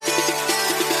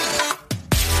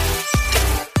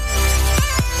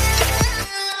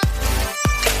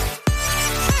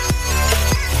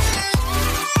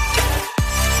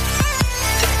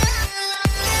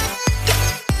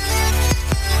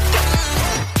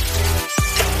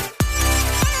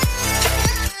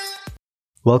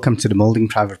Welcome to the Molding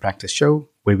Private Practice Show,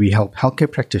 where we help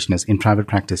healthcare practitioners in private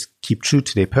practice keep true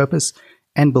to their purpose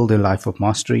and build a life of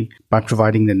mastery by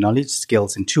providing the knowledge,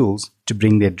 skills, and tools to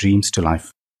bring their dreams to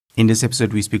life. In this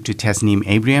episode, we speak to Tasneem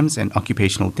Abrahams, an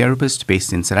occupational therapist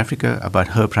based in South Africa, about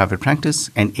her private practice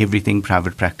and everything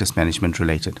private practice management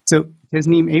related. So,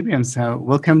 Tasneem Abrahams,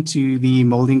 welcome to the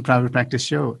Molding Private Practice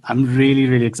Show. I'm really,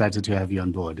 really excited to have you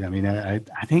on board. I mean, I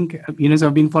think, so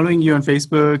I've been following you on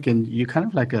Facebook and you're kind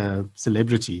of like a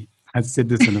celebrity. I've said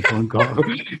this on a phone call.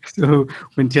 So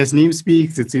when Tasneem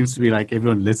speaks, it seems to be like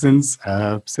everyone listens.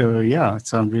 So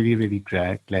I'm really, really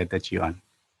glad that you're on.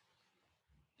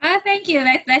 Oh, thank you.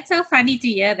 That's so funny to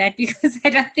hear that because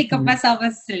I don't think of myself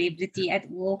as a celebrity at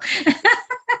all.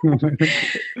 So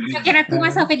can I call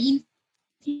myself an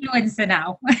influencer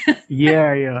now?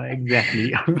 Yeah,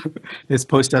 exactly. Let's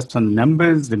post us some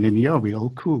numbers and then, we're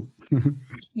all cool.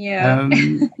 Yeah.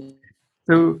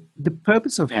 So the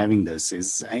purpose of having this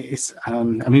is,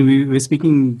 we were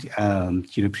speaking,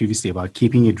 previously about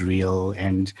keeping it real,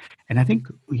 and I think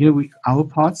our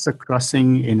paths are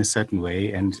crossing in a certain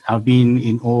way, and I've been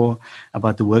in awe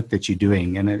about the work that you're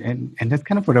doing, and that's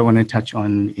kind of what I want to touch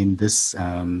on in this,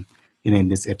 in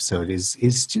this episode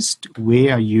is just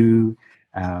where are you,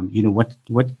 how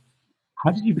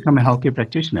did you become a healthcare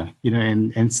practitioner,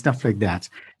 and stuff like that.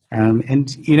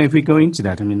 And if we go into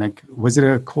that, I mean, like, was it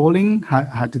a calling?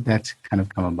 How did that kind of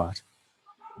come about?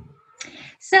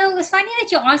 So it's funny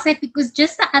that you asked that because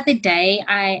just the other day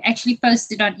I actually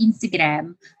posted on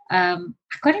Instagram. I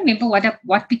can't remember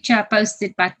what picture I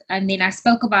posted, and then I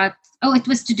spoke about it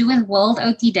was to do with World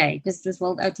OT Day because it was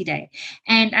World OT Day,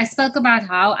 and I spoke about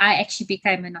how I actually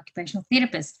became an occupational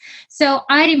therapist. So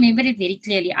I remember it very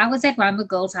clearly. I was at Wynberg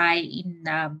Girls High in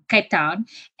Cape Town,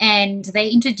 and they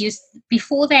introduced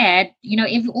before they had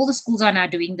all the schools are now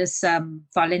doing this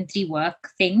voluntary work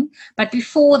thing. But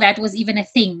before that was even a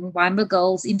thing, Wynberg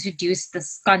Girls introduced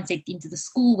this concept into the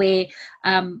school where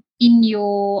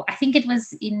I think it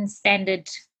was in standard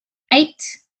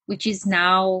 8, which is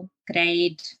now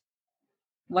grade,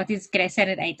 what is grade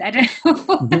standard 8? I don't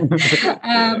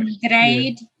know.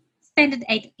 Grade standard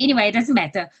 8. Anyway, it doesn't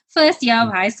matter. First year of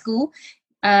high school,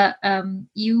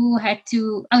 you had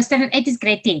to, standard 8 is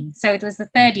grade 10. So it was the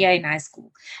third year in high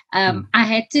school. We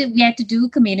had to do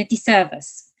community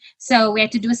service. So we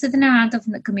had to do a certain amount of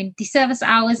community service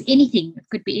hours, anything. It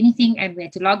could be anything. And we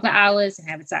had to log the hours and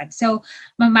have it signed. So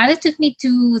my mother took me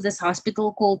to this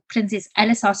hospital called Princess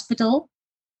Alice Hospital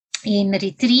in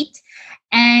Retreat.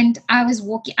 And I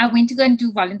went to go and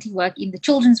do volunteer work in the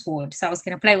children's ward. So I was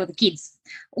going to play with the kids.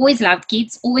 Always loved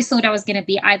kids. Always thought I was going to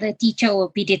be either a teacher or a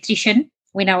pediatrician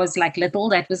when I was like little.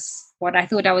 That was what I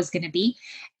thought I was going to be.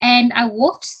 And I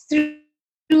walked through,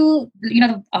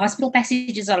 the hospital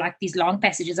passages are like these long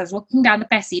passages. I was walking down the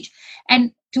passage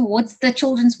and towards the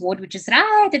children's ward, which is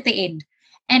right at the end.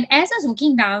 And as I was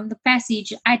walking down the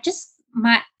passage,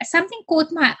 something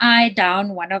caught my eye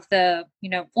down one of the,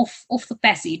 off the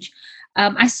passage.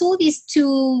 I saw these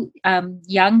two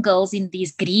young girls in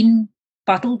these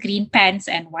bottle green pants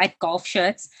and white golf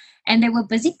shirts. And they were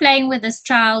busy playing with this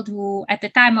child who, at the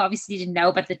time, I obviously didn't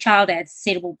know, but the child had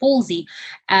cerebral palsy.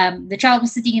 The child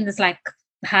was sitting in this like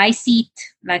high seat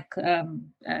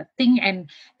thing, and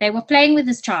they were playing with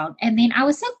this child. And then I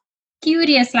was so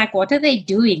curious, like, what are they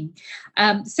doing?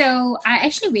 So I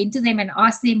actually went to them and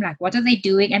asked them, like, what are they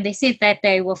doing? And they said that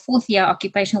they were fourth year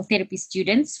occupational therapy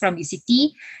students from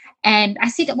UCT. And I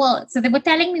said, well, so they were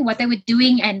telling me what they were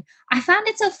doing. And I found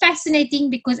it so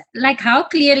fascinating because, like, how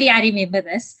clearly I remember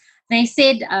this. They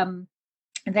said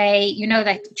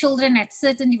that children at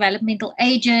certain developmental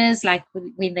ages, like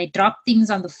when they drop things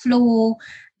on the floor,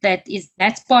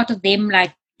 that's part of them,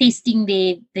 like, testing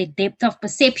their depth of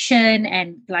perception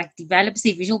and like develops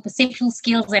their visual perceptual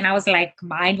skills. And I was like,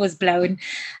 mind was blown.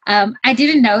 I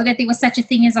didn't know that there was such a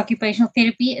thing as occupational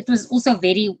therapy. It was also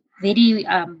very, very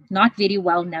not very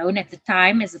well known at the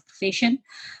time as a profession.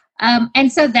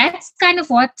 And so that's kind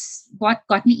of what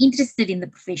got me interested in the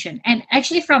profession. And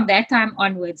actually from that time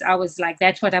onwards, I was like,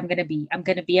 that's what I'm going to be. I'm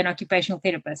going to be an occupational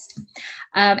therapist.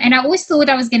 And I always thought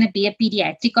I was going to be a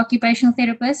pediatric occupational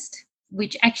therapist,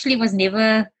 which actually was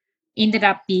never ended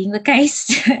up being the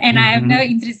case. And I have no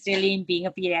interest really in being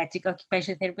a pediatric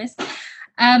occupational therapist.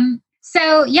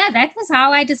 So that was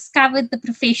how I discovered the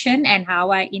profession and how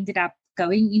I ended up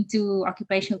going into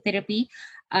occupational therapy.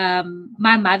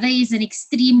 My mother was an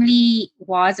extremely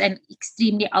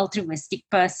altruistic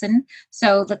person.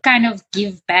 So the kind of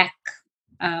give back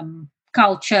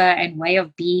culture and way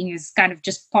of being is kind of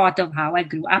just part of how I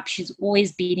grew up. She's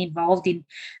always been involved in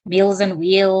Meals on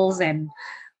Wheels, and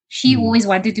she always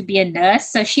wanted to be a nurse.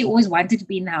 So she always wanted to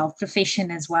be in the health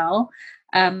profession as well.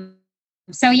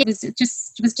 So yeah, it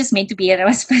was just meant to be, and I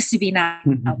was supposed to be in a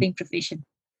helping profession.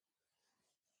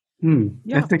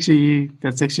 Yeah.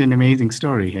 That's actually an amazing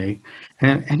story, hey,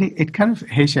 and it kind of,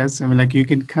 hey Shaz, I mean, like you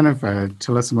can kind of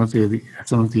tell us some of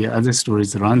the other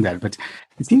stories around that, but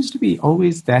it seems to be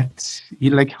always that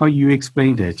like how you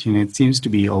explained it. It seems to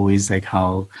be always like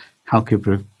how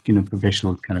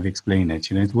professionals kind of explain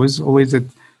it. It was always at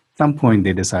some point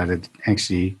they decided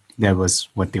actually that was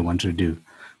what they wanted to do,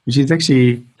 which is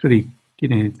actually pretty.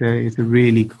 It's a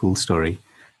really cool story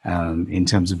in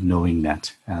terms of knowing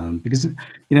that. Because,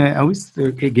 I always,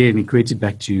 again, equate it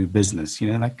back to business,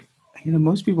 like,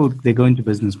 most people, they go into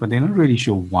business, but they're not really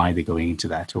sure why they're going into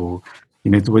that. Or,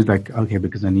 it's always like, okay,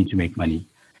 because I need to make money.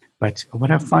 But what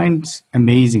I find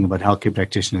amazing about healthcare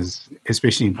practitioners,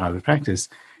 especially in private practice,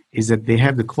 is that they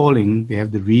have the calling, they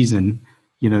have the reason,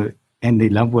 and they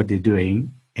love what they're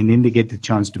doing, and then they get the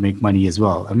chance to make money as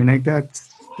well. I mean, like that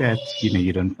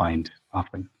you don't find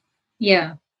often.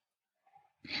 Yeah.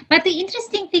 But the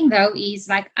interesting thing though is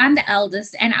like I'm the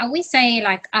eldest, and I always say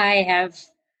like I have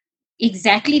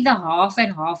exactly the half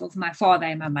and half of my father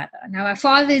and my mother. Now my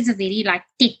father is a very like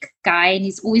tech guy, and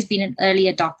he's always been an early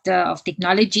adopter of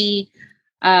technology.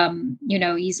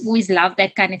 He's always loved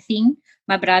that kind of thing.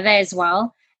 My brother as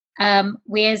well.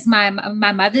 Whereas my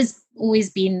mother's always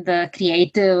been the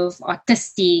creative,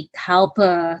 artistic,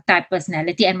 helper type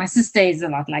personality, and my sister is a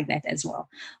lot like that as well.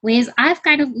 Whereas I've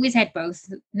kind of always had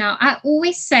both. Now I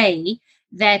always say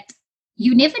that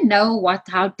you never know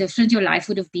how different your life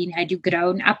would have been had you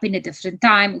grown up in a different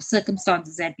time or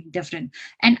circumstances had been different.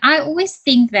 And I always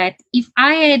think that if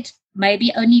I had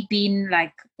maybe only been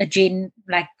like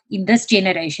like in this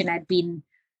generation, I'd been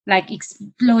like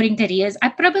exploring careers, I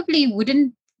probably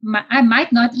wouldn't, I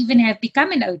might not even have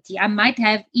become an OT. I might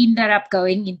have ended up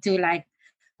going into like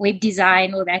web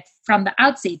design or that from the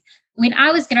outset. When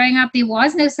I was growing up, there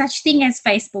was no such thing as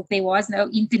Facebook. There was no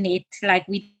internet. Like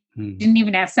we didn't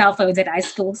even have cell phones at high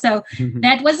school. So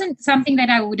that wasn't something that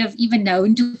I would have even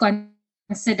known to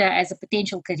consider as a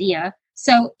potential career.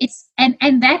 So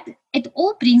and that it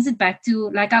all brings it back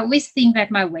to, like, I always think that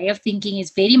my way of thinking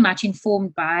is very much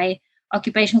informed by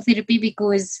occupational therapy,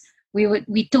 because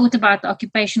we taught about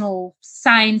occupational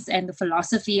science and the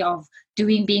philosophy of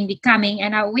doing, being, becoming.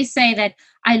 And I always say that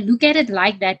I look at it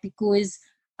like that because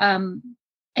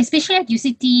especially at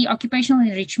UCT, occupational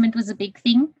enrichment was a big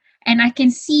thing. And I can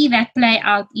see that play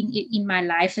out in my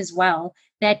life as well,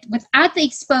 that without the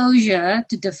exposure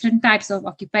to different types of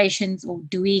occupations or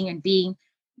doing and being,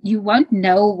 you won't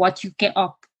know what you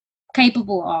are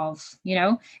capable of,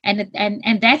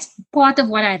 and that's part of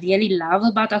what I really love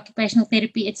about occupational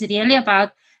therapy. It's really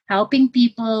about helping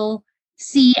people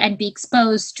see and be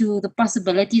exposed to the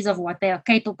possibilities of what they are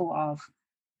capable of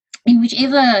in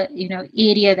whichever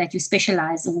area that you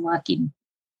specialize or work in.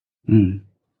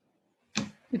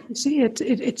 You see,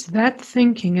 it's that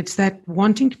thinking, it's that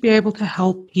wanting to be able to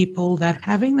help people, that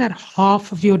having that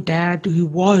half of your dad who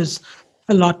was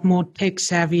a lot more tech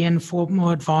savvy and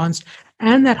more advanced,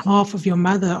 and that half of your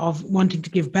mother of wanting to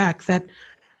give back, that,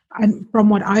 and from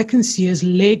what I can see, has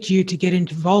led you to get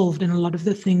involved in a lot of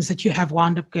the things that you have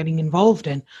wound up getting involved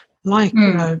in, like,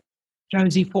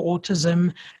 Josie for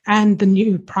Autism and the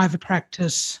new private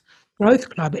practice growth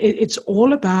club. It's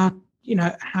all about,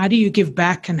 how do you give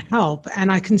back and help?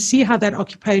 And I can see how that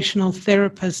occupational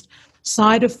therapist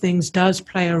side of things does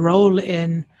play a role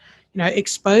in,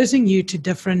 exposing you to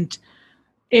different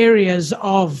areas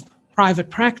of private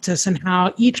practice and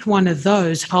how each one of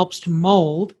those helps to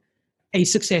mold a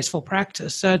successful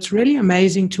practice. So it's really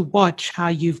amazing to watch how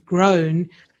you've grown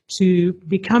to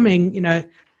becoming,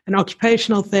 an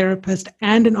occupational therapist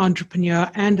and an entrepreneur.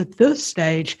 And at this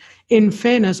stage, in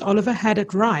fairness, Oliver had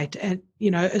it right. And,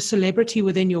 a celebrity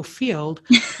within your field.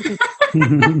 We're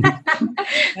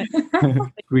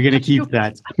going to keep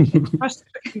that.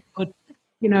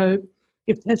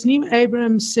 If Tasneem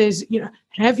Abrams says,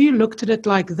 have you looked at it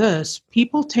like this?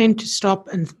 People tend to stop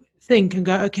and think and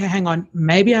go, okay, hang on,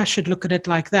 maybe I should look at it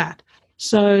like that.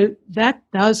 So that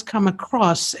does come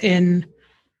across in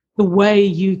the way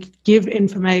you give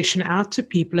information out to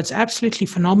people. It's absolutely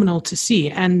phenomenal to see.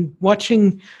 And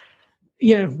watching,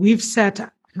 we've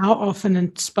sat how often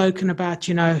and spoken about,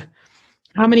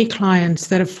 how many clients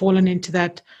that have fallen into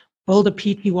that build a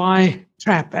PTY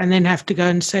trap and then have to go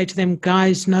and say to them,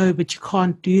 guys, no, but you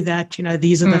can't do that.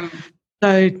 These are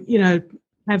so,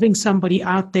 having somebody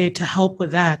out there to help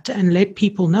with that and let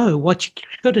people know what you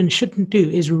should and shouldn't do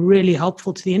is really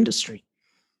helpful to the industry.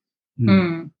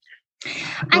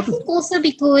 I think also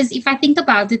because if I think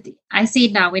about it, I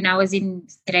said now when I was in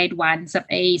grade 1, sub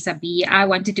A, sub B, I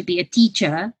wanted to be a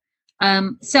teacher.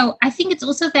 So I think it's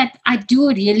also that I do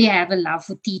really have a love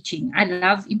for teaching. I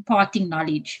love imparting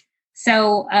knowledge.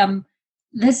 So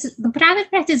the Private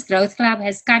Practice Growth Club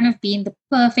has kind of been the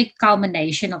perfect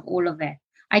culmination of all of that.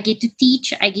 I get to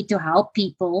teach, I get to help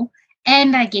people,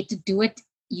 and I get to do it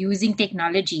using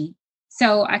technology.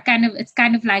 So it's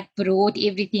kind of like brought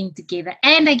everything together,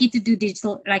 and I get to do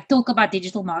digital, like talk about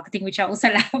digital marketing, which I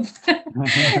also love.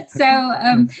 So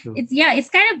That's cool. it's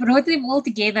kind of brought them all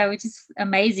together, which is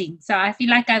amazing. So I feel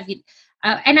like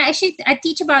and I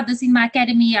teach about this in my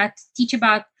academy. I teach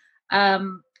about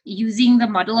using the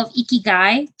model of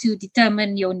Ikigai to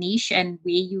determine your niche and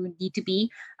where you need to be.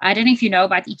 I don't know if you know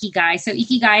about Ikigai. So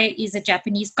Ikigai is a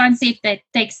Japanese concept that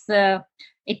takes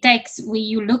where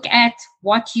you look at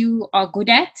what you are good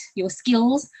at, your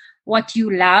skills, what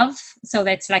you love. So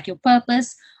that's like your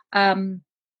purpose.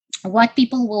 What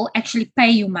people will actually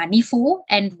pay you money for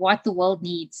and what the world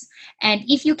needs. And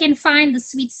if you can find the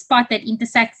sweet spot that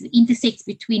intersects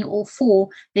between all four,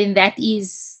 then that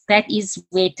is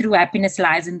where true happiness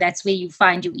lies, and that's where you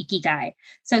find your ikigai.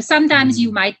 So sometimes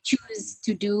you might choose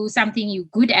to do something you're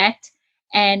good at,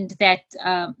 and that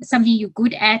something you're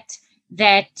good at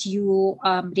that you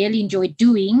really enjoy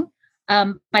doing,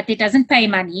 but it doesn't pay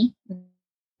money.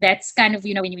 That's kind of,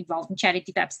 when you're involved in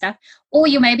charity type stuff. Or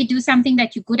you maybe do something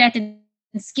that you're good at and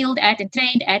skilled at and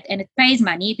trained at, and it pays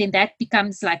money, then that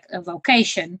becomes like a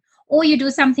vocation. Or you do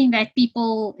something that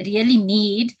people really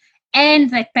need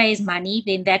and that pays money,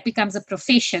 then that becomes a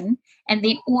profession. And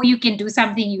then, or you can do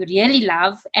something you really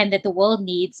love and that the world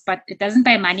needs, but it doesn't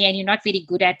pay money and you're not very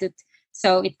good at it.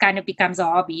 So it kind of becomes a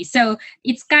hobby. So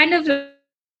it's kind of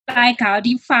like, how do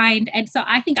you find? And so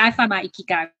I think I found my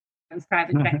ikigai with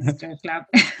Private Practice Growth Club.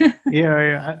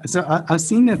 Yeah. So I've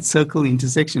seen that circle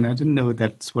intersection. I didn't know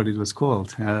that's what it was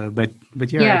called. But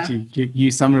yeah, Yeah. actually,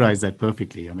 you summarized that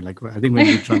perfectly. I mean, like, I think when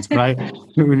we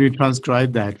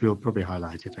transcribe that, we'll probably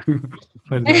highlight it.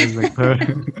 But that was like,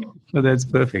 but that's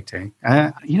perfect. Eh?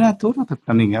 I thought of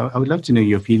something. I would love to know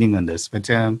your feeling on this. But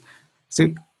so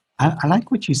I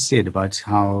like what you said about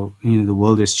how the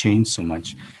world has changed so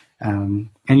much, and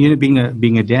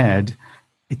being a dad,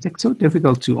 it's like so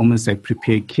difficult to almost like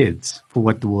prepare kids for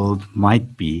what the world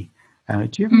might be. Do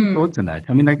you have any thoughts on that?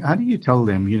 I mean, like, how do you tell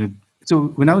them, so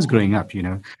when I was growing up,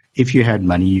 if you had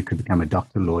money, you could become a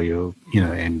doctor, lawyer,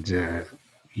 and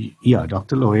yeah,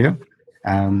 doctor, lawyer.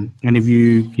 And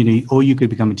if or you could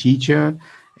become a teacher,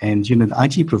 and, the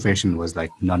IT profession was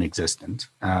like non-existent.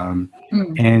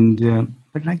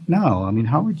 But like now, I mean,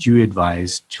 how would you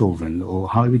advise children, or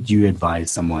how would you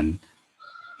advise someone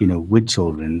with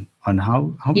children, on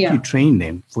how would you Yeah. train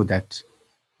them for that,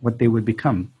 what they would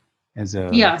become as a.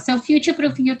 Yeah, so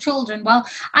future-proof your children. Well,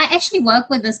 I actually work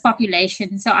with this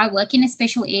population. So I work in a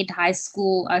special ed high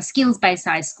school, skills-based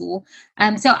high school.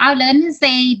 So our learners,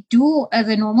 they do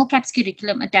the normal CAPS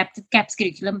curriculum, adapted CAPS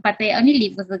curriculum, but they only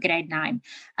leave with the grade 9.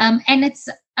 And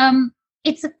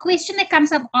it's a question that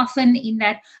comes up often, in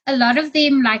that a lot of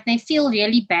them, like, they feel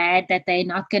really bad that they're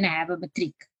not going to have a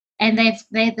matric. And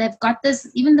they've got this,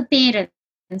 even the parents.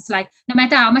 It's like, no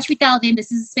matter how much we tell them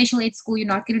this is a special ed school, you're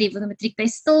not going to leave with a matric, they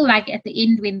still, like, at the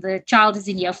end, when the child is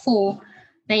in year 4,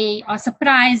 they are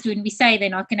surprised when we say they're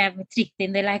not going to have matric.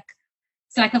 Then they're like,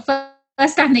 it's like the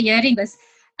first time they're hearing this,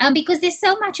 because there's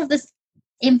so much of this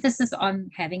emphasis on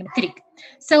having a matric.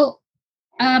 So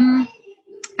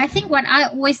I think what I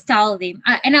always tell them,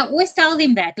 and I always tell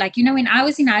them that, like, when I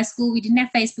was in high school, we didn't have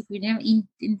Facebook, we didn't have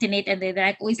internet, and they're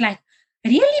like, always like,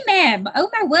 really, ma'am?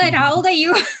 Oh my word, how old are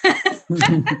you?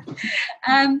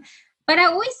 But I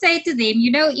always say to them,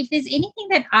 if there's anything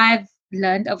that I've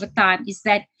learned over time, is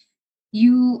that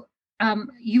you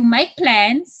you make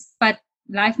plans, but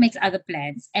life makes other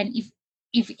plans. And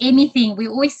if anything, we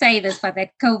always say this, but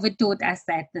that COVID taught us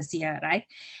that this year, right?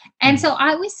 And so I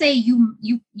always say, you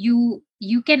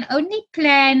can only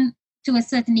plan to a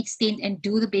certain extent and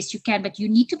do the best you can, but you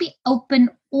need to be open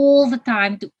all the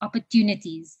time to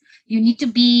opportunities. You need to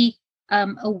be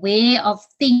aware of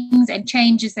things and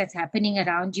changes that's happening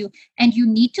around you, and you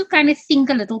need to kind of think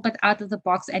a little bit out of the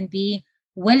box and be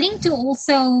willing to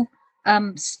also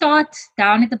start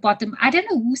down at the bottom. I don't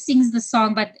know who sings the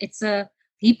song, but it's a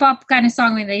hip hop kind of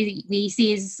song, when he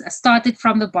says, started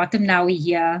from the bottom, now we're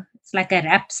here. It's like a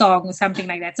rap song or something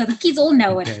like that. So the kids all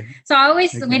know it. So I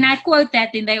always, when I quote that,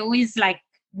 then they always like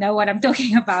know what I'm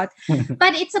talking about.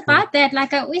 But it's about that.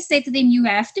 Like, I always say to them, you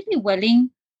have to be willing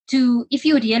to, if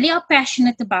you really are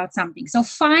passionate about something, so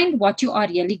find what you are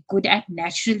really good at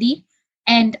naturally.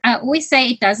 And I always say,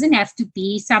 it doesn't have to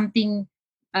be something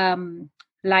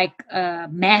like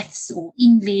maths or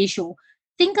English, or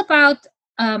think about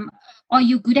are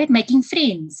you good at making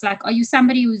friends? Like, are you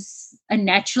somebody who's a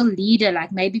natural leader?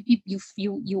 Like maybe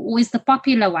you're always the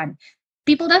popular one.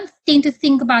 People don't tend to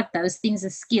think about those things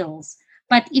as skills.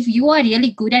 But if you are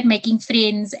really good at making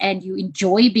friends and you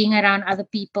enjoy being around other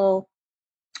people,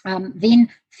 then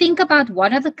think about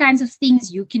what are the kinds of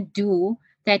things you can do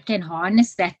that can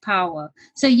harness that power.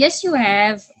 So yes, you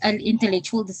have an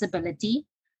intellectual disability,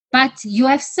 but you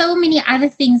have so many other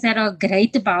things that are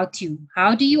great about you.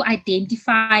 How do you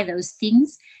identify those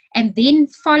things and then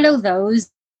follow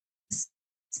those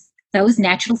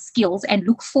natural skills and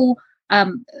look for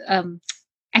um, um,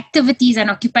 activities and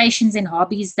occupations and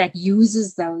hobbies that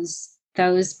uses those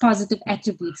positive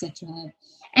attributes that you have,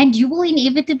 and it will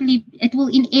inevitably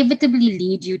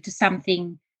lead you to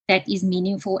something that is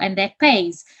meaningful and that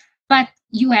pays. But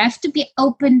you have to be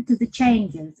open to the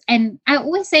changes, and I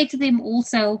always say to them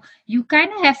also, you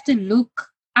kind of have to look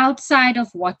outside of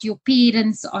what your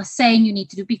parents are saying you need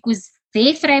to do, because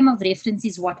their frame of reference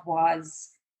is what was.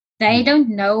 They don't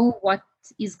know what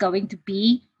is going to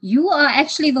be. You are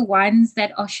actually the ones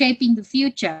that are shaping the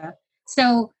future.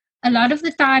 So a lot of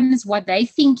the times what they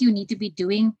think you need to be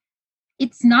doing,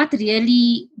 it's not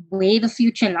really where the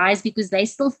future lies, because they're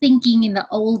still thinking in the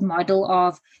old model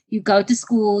of you go to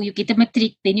school, you get a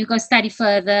matric, then you go study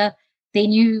further,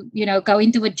 then you go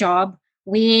into a job.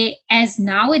 Whereas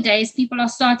nowadays people are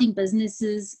starting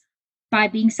businesses by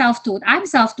being self-taught. I'm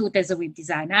self-taught as a web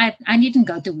designer. I didn't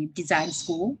go to web design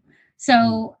school.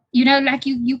 So, like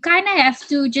you kind of have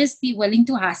to just be willing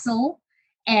to hustle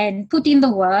and put in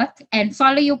the work and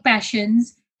follow your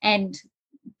passions and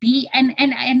be and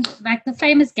like the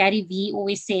famous Gary Vee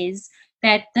always says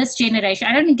that this generation,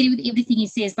 I don't agree with everything he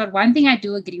says, but one thing I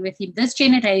do agree with him, this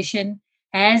generation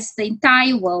has the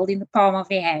entire world in the palm of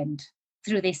their hand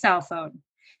through their cell phone.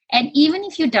 And even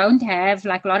if you don't have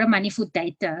like a lot of money for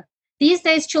data, these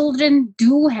days children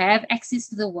do have access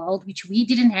to the world, which we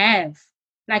didn't have.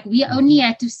 Like we only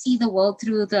had to see the world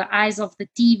through the eyes of the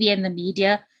TV and the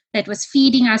media that was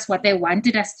feeding us what they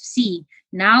wanted us to see.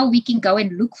 Now we can go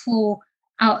and look for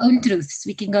our own truths.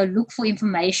 We can go look for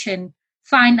information,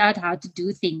 find out how to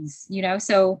do things.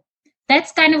 So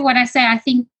that's kind of what I say. I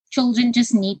think children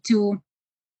just need to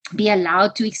be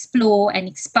allowed to explore and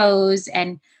expose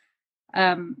and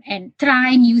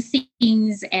try new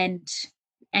things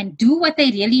and do what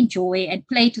they really enjoy and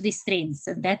play to their strengths.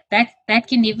 And that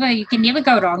you can never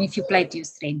go wrong if you play to your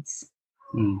strengths.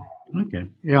 Okay.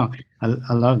 Yeah,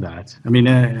 I love that. I mean,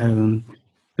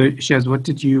 so Shaz, what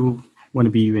did you want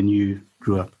to be when you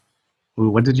grew up? Or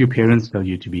what did your parents tell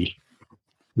you to be?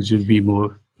 Which would be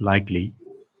more likely?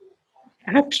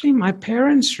 Actually, my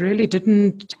parents really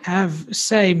didn't have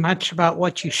say much about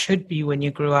what you should be when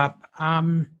you grew up.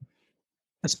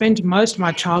 I spent most of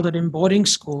my childhood in boarding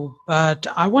school, but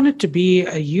I wanted to be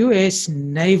a U.S.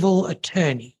 naval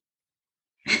attorney.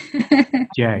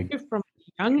 JAG. From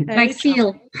a young age, like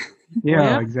SEAL.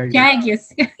 Yeah, exactly. JAG,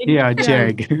 yes. Yeah,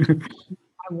 JAG.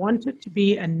 I wanted to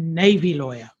be a Navy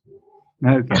lawyer.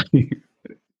 Okay.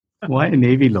 Why a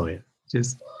Navy lawyer?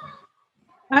 Just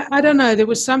I don't know. There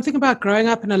was something about growing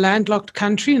up in a landlocked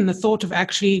country and the thought of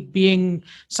actually being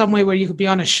somewhere where you could be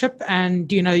on a ship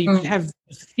and, you could have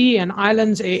sea and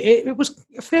islands. It was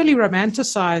a fairly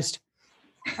romanticized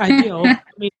ideal. I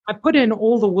mean, I put in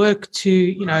all the work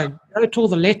to, wrote all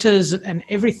the letters and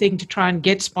everything to try and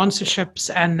get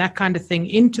sponsorships and that kind of thing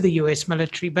into the US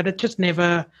military, but it just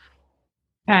never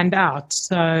panned out.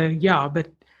 So, yeah,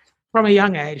 but from a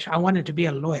young age, I wanted to be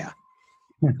a lawyer.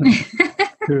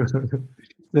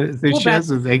 So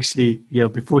Shaz was actually,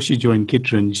 before she joined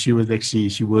Kitron, she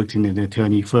worked in an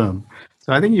attorney firm.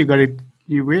 So I think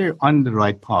you were on the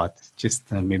right path,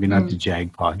 just maybe not the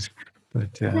JAG part.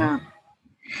 But yeah.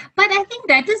 But I think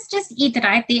that is just it,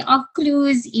 right? There are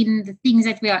clues in the things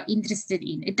that we are interested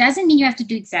in. It doesn't mean you have to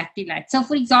do exactly that. So,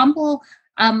 for example,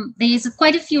 there's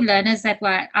quite a few learners that were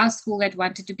at our school that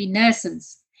wanted to be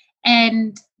nurses.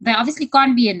 And they obviously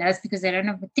can't be a nurse because they don't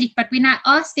have a matric. But when I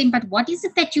asked them, but what is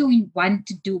it that you want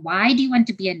to do? Why do you want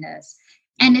to be a nurse?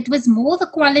 And it was more the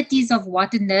qualities of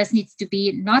what a nurse needs to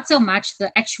be, not so much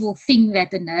the actual thing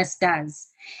that a nurse does.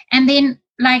 And then,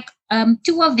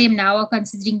 two of them now are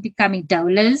considering becoming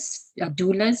doulas. I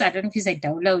don't know if you say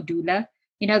doula or doula.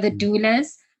 The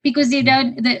doulas, because they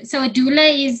don't. So a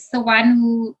doula is the one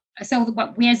who. So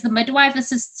whereas the midwife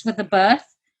assists with the birth,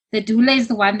 the doula is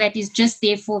the one that is just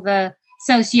there for the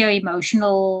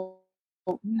socio-emotional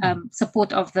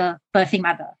support of the birthing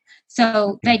mother.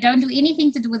 So they don't do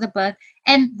anything to do with the birth,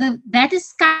 and that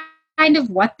is kind of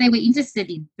what they were interested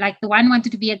in. Like the one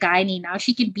wanted to be a gynae. Now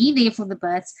she can be there for the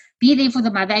births, be there for the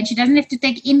mother, and she doesn't have to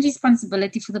take any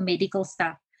responsibility for the medical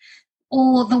stuff.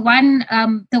 or the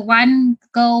one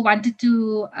girl wanted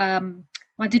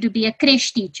to be a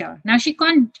creche teacher. Now she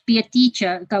can't be a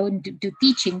teacher, go and do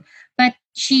teaching, but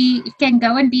she can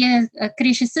go and be a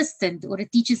creche assistant or a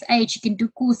teacher's aide. She can do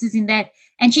courses in that,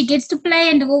 and she gets to play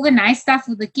and do all the nice stuff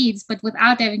with the kids, but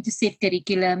without having to set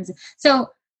curriculums. So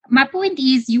my point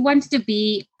is, you want to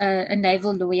be a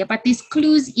naval lawyer, but there's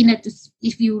clues in it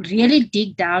if you really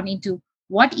dig down into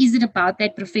what is it about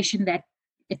that profession that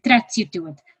attracts you to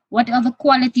it. What are the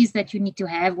qualities that you need to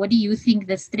have? What do you think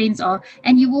the strengths are?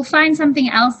 And you will find something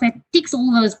else that ticks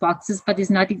all those boxes, but is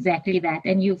not exactly that,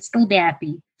 and you'll still be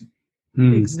happy.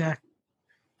 Exactly.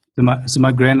 So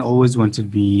my grand always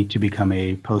wanted me to become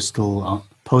a post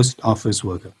office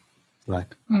worker,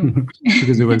 like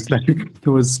because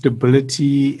there was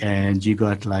stability and you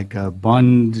got like a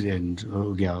bond and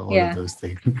all of those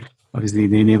things. Obviously,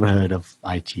 they never heard of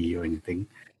IT or anything.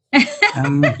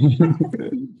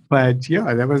 But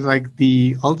yeah, that was like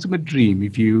the ultimate dream.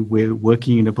 If you were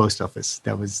working in a post office,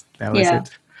 that was Yeah. it.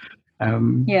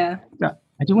 Um, Yeah.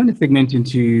 I do want to segment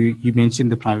into, you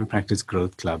mentioned the Private Practice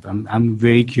Growth Club. I'm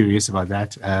very curious about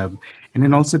that. And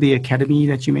then also the academy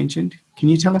that you mentioned. Can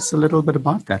you tell us a little bit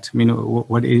about that? I mean,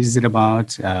 what is it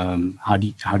about?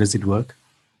 How does it work?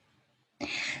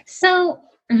 So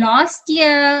last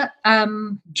year,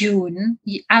 June,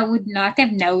 I would not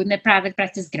have known that Private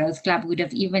Practice Growth Club would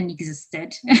have even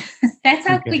existed. That's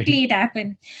how quickly it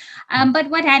happened. But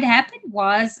what had happened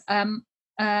was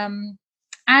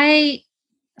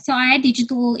I had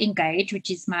Digital Engage, which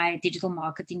is my digital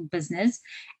marketing business,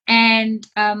 and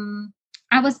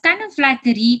I was kind of like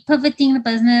pivoting the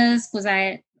business because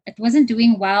it wasn't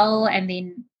doing well, and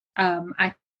then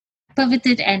I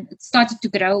pivoted and it started to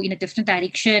grow in a different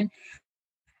direction.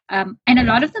 And a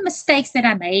lot of the mistakes that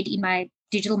I made in my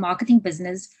digital marketing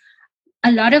business,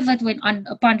 a lot of it went on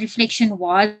upon reflection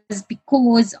was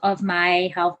because of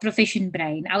my health profession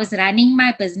brain. I was running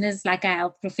my business like a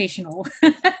health professional.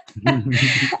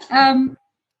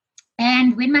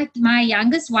 And when my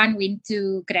youngest one went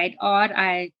to grade R,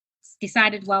 I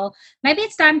decided, well, maybe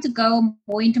it's time to go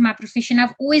more into my profession.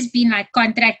 I've always been like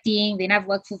contracting, then I've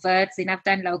worked for Verts, then I've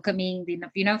done locoming, then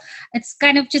it's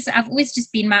kind of just, I've always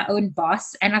just been my own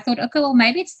boss. And I thought, okay, well,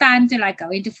 maybe it's time to like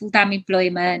go into full-time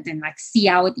employment and like see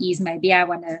how it is. Maybe I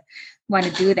want to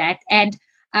do that. And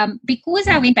because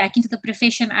I went back into the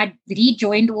profession, I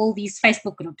rejoined all these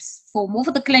Facebook groups for more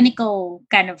for the clinical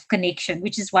kind of connection,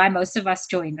 which is why most of us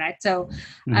join, right? So,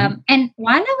 and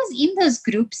while I was in those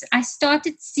groups, I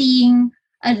started seeing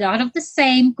a lot of the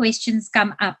same questions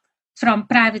come up from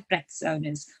private practice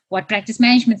owners. What practice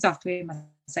management software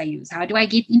must I use? How do I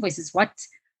get invoices? What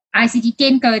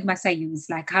ICD-10 code must I use?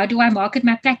 Like, how do I market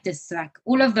my practice? Like,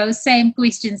 all of those same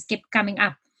questions kept coming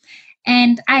up.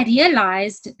 And I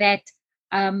realized that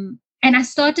and I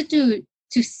started to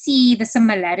see the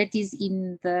similarities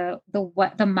in the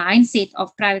mindset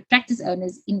of private practice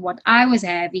owners in what I was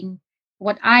having,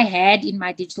 what I had in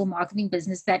my digital marketing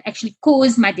business that actually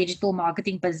caused my digital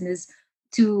marketing business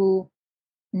to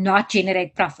not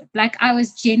generate profit. Like I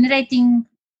was generating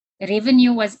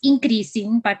revenue was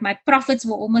increasing, but my profits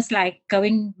were almost like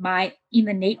going in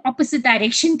the opposite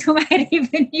direction to my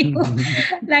revenue.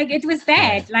 Like it was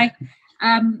bad. Like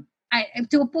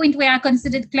to a point where I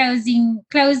considered closing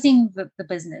the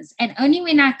business. And only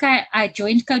when I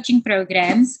joined coaching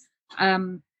programs,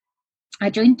 I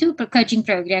joined 2 coaching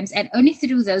programs, and only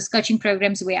through those coaching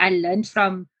programs where I learned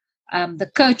from the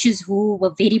coaches who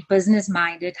were very business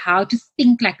minded, how to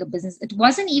think like a business. It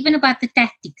wasn't even about the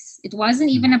tactics. It wasn't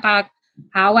even about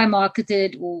how I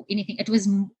marketed or anything. It was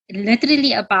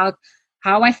literally about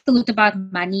how I thought about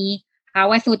money,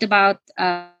 how I thought about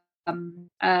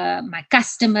my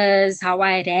customers, how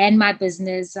I ran my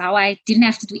business, how I didn't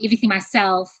have to do everything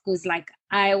myself because like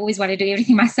I always want to do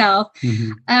everything myself.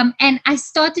 And I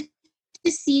started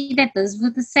to see that those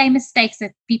were the same mistakes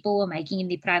that people were making in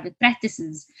their private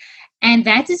practices. And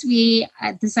that is where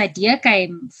this idea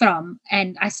came from.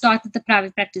 And I started the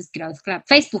Private Practice Growth Club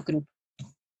Facebook group.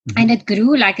 And it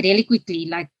grew like really quickly.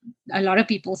 Like a lot of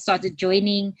people started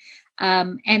joining.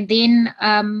 And then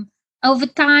over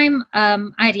time,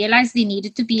 I realized there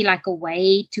needed to be like a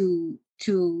way to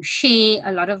share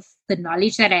a lot of the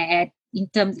knowledge that I had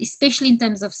especially in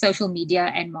terms of social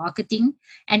media and marketing,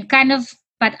 and kind of,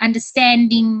 but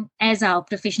understanding as a health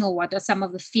professional, what are some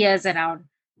of the fears around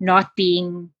not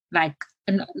being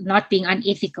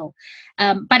unethical.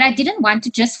 But I didn't want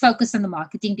to just focus on the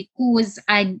marketing because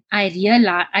I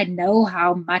realized I know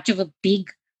how much of a big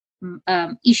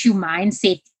issue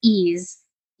mindset is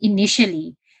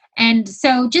initially. And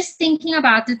so just thinking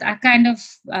about it, I kind of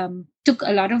took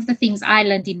a lot of the things I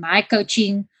learned in my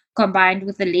coaching combined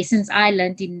with the lessons I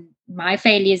learned in my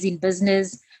failures in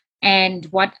business and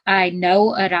what I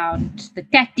know around the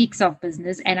tactics of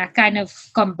business. And I kind of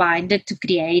combined it to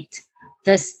create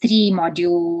this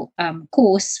 3-module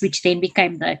course, which then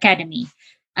became the Academy.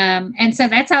 And so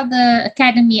that's how the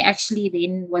Academy actually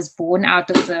then was born out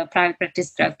of the Private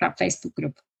Practice Growth Club Facebook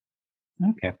group.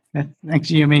 Okay, that's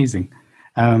actually amazing.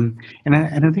 And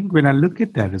I think when I look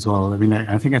at that as well, I mean,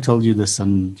 I think I told you this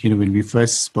on, when we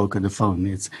first spoke on the phone.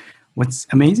 It's what's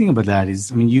amazing about that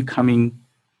is, I mean, you coming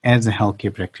as a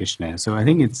healthcare practitioner. So I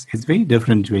think it's very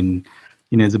different when,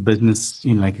 as a business,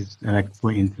 like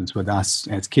for instance, with us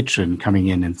as Kitron coming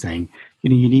in and saying, you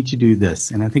need to do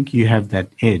this. And I think you have that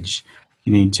edge,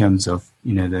 in terms of,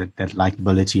 that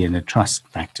likability and the trust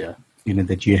factor,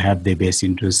 that you have their best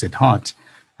interests at heart.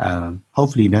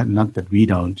 Hopefully not that we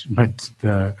don't, but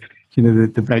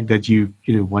the fact that you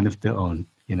one of their own,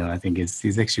 I think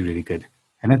is actually really good.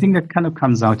 And I think that kind of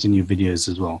comes out in your videos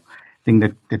as well. I think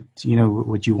that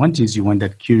what you want is you want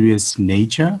that curious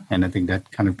nature, and I think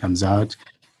that kind of comes out.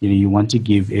 You want to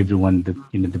give everyone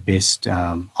the best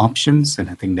options, and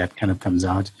I think that kind of comes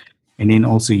out. And then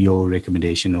also your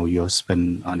recommendation or your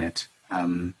spin on it.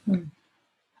 I'm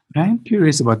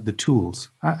curious about the tools.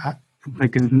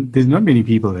 Because there's not many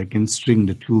people that can string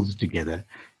the tools together.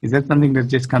 Is that something that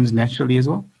just comes naturally as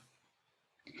well?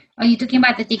 Are you talking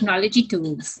about the technology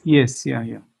tools? Yes, yeah.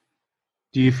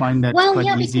 Do you find that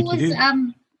quite easy to do?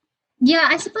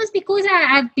 I suppose because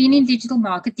I've been in digital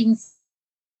marketing,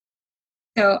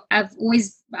 so I've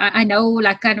always, I know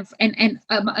like kind of, and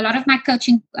a lot of my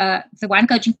coaching, the one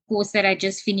coaching course that I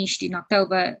just finished in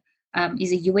October,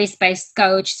 is a US-based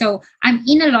coach. So I'm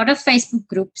in a lot of Facebook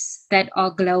groups that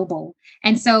are global.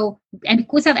 And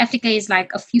because South Africa is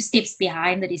like a few steps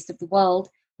behind the rest of the world,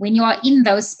 when you are in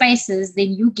those spaces,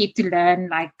 then you get to learn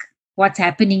like what's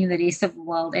happening in the rest of the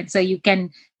world. And so you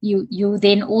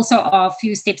then also are a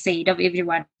few steps ahead of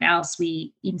everyone else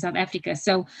in South Africa.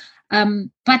 So,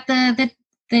 but the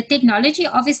technology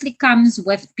obviously comes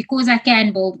with, because I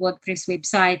can build WordPress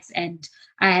websites and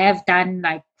I have done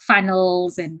like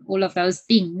funnels and all of those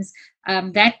things,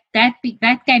 that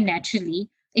came naturally.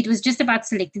 It was just about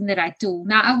selecting the right tool.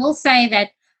 Now, I will say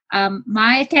that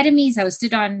my academy is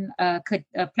hosted on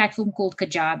a platform called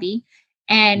Kajabi,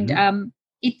 and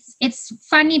it's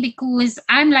funny because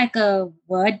I'm like a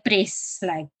WordPress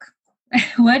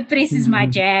WordPress is my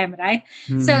jam, right?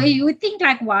 So you would think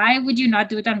like, why would you not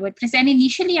do it on WordPress? And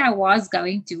initially I was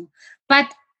going to,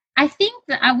 but I think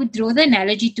that I would draw the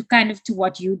analogy to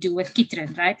what you do with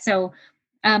Kitron, right? So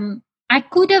I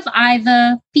could have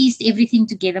either pieced everything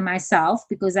together myself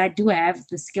because I do have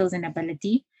the skills and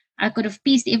ability. I could have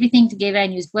pieced everything together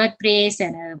and used WordPress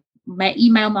and my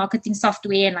email marketing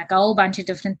software and like a whole bunch of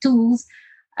different tools.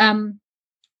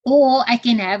 Or I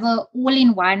can have a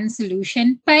all-in-one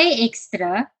solution, pay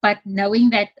extra, but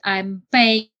knowing that I'm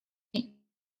paying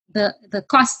the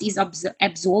cost is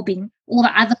absorbing all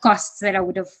the other costs that I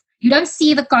would have. You don't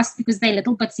see the cost because they're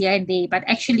little bits here and there, but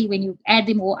actually when you add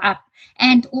them all up,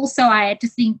 and also I had to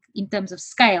think in terms of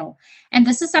scale. And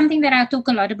this is something that I talk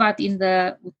a lot about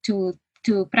to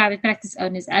private practice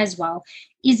owners as well,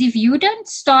 is if you don't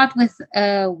start with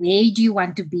where do you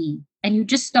want to be, and you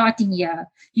just starting here,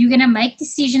 you're going to make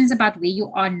decisions about where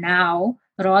you are now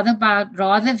rather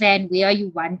than where are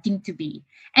you wanting to be.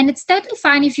 And it's totally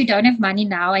fine if you don't have money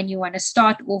now and you want to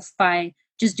start off by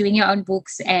just doing your own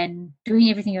books and doing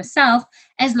everything yourself,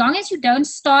 as long as you don't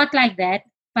start like that,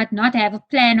 but not have a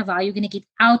plan of how you're going to get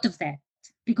out of that.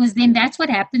 Because then that's what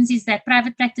happens is that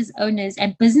private practice owners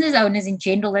and business owners in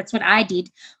general, that's what I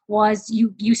did, was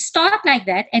you start like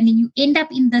that and then you end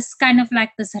up in this kind of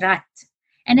like this rut.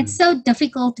 And it's so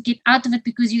difficult to get out of it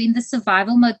because you're in the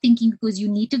survival mode thinking because you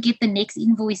need to get the next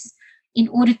invoice in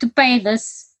order to pay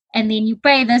this. And then you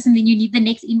pay this and then you need the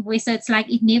next invoice. So it's like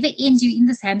it never ends. You're in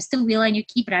this hamster wheel and you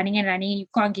keep running and running and you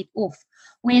can't get off.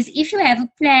 Whereas if you have a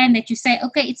plan that you say,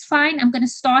 okay, it's fine. I'm going to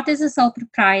start as a sole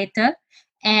proprietor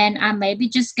and I'm maybe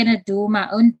just going to do my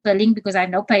own billing because I have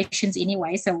no patience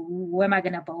anyway. So who am I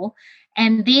going to bill?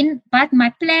 And then, but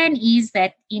my plan is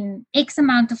that in X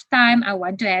amount of time, I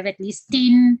want to have at least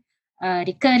 10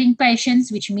 recurring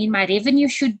patients, which mean my revenue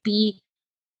should be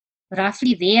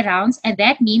roughly there around. And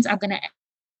that means I'm going to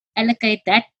allocate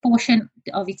that portion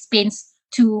of expense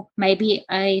to maybe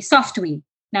a software.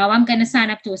 Now I'm going to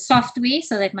sign up to a software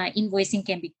so that my invoicing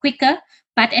can be quicker.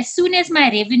 But as soon as my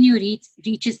revenue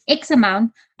reaches X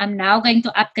amount, I'm now going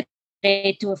to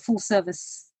upgrade to a full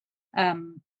service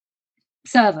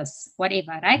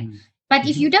whatever, right? But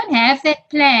if you don't have that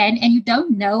plan and you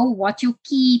don't know what your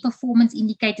key performance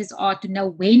indicators are to know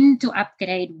when to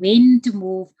upgrade, when to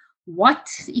move, what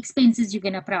expenses you're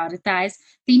going to prioritize,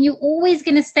 then you're always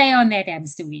going to stay on that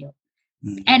hamster wheel.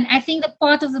 And I think the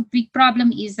part of the big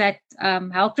problem is that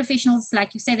health professionals,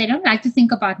 like you say, they don't like to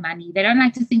think about money. They don't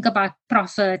like to think about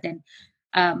profit and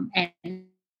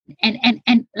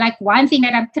like one thing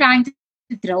that I'm trying to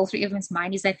drill through everyone's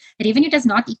mind is that revenue does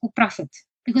not equal profit.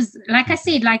 Because like I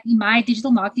said, like in my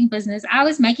digital marketing business, I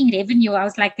was making revenue. I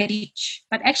was like rich,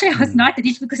 but actually I was not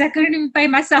rich because I couldn't even pay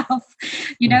myself,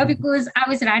 because I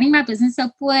was running my business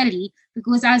so poorly,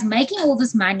 because I was making all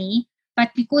this money.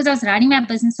 But because I was running my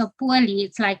business so poorly,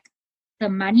 it's like the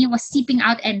money was seeping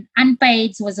out, and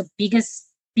unpaid was the biggest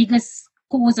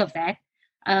cause of that.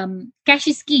 Cash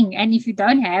is king, and if you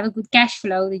don't have a good cash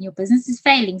flow, then your business is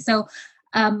failing. So,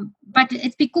 but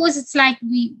it's because it's like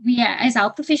we as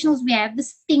health professionals, we have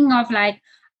this thing of like,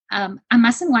 I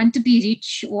mustn't want to be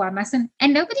rich, or I mustn't,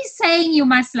 and nobody's saying you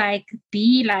must like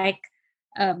be like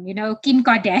Kim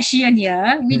Kardashian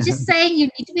here. We're just saying you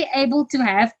need to be able to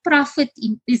have profit.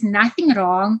 There's nothing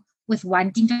wrong with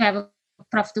wanting to have a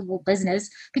profitable business,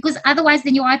 because otherwise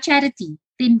then you are a charity.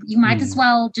 Then you might as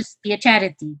well just be a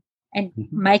charity and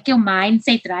make your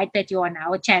mindset right that you are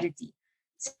now a charity.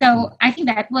 So I think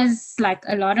that was like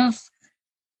a lot of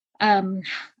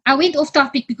I went off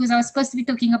topic because I was supposed to be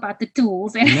talking about the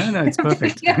tools. And no, it's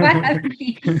perfect.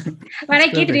 but I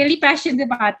get really passionate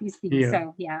about these things. Yeah.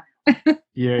 So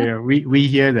yeah. We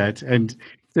hear that, and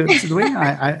so the way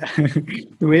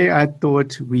the way I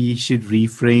thought we should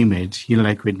reframe it,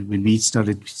 like when we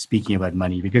started speaking about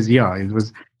money, because it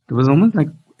was almost like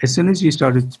as soon as you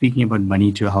started speaking about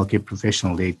money to a healthcare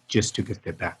professional, they just took a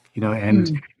step back,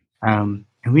 and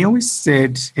we always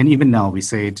said, and even now we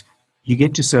said, you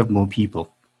get to serve more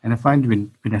people. And I find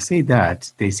when I say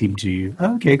that, they seem to,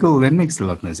 okay, cool, that makes a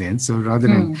lot more sense. So rather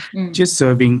than just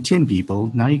serving 10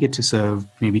 people, now you get to serve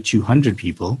maybe 200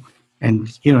 people. And,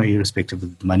 irrespective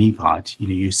of the money part,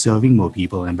 you're serving more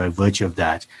people. And by virtue of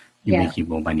that, you're making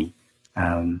more money.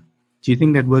 Do you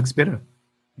think that works better?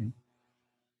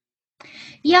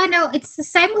 Yeah, no, it's the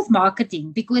same with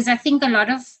marketing, because I think a lot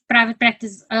of private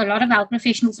practice, a lot of health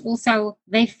professionals also,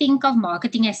 they think of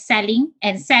marketing as selling,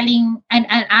 and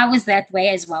I was that way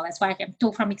as well. That's why I can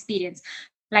talk from experience.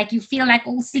 Like you feel like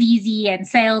all sleazy and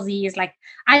salesy is like,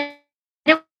 I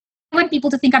don't want people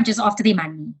to think I'm just after their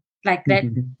money like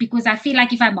that, because I feel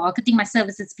like if I'm marketing my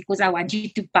services, because I want you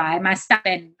to buy my stuff,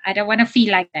 and I don't want to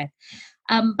feel like that.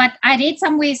 But I read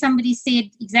somewhere somebody said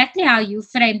exactly how you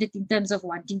framed it in terms of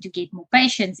wanting to get more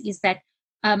patients, is that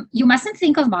you mustn't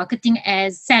think of marketing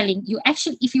as selling. You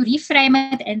actually, if you reframe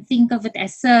it and think of it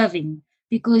as serving,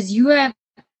 because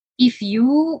if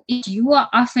you are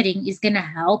offering is going to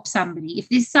help somebody, if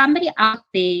there's somebody out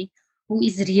there who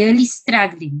is really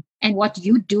struggling, and what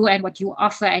you do and what you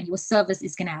offer and your service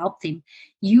is going to help them,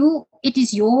 it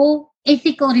is your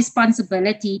ethical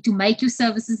responsibility to make your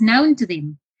services known to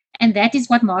them. And that is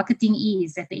what marketing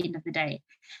is at the end of the day.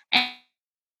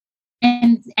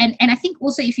 And I think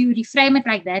also if you reframe it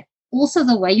like that, also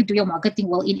the way you do your marketing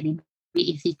will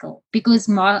be ethical, because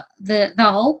the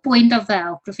whole point of the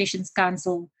Health Professions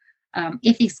Council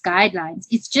ethics guidelines,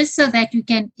 it's just so that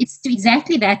it's to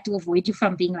exactly that, to avoid you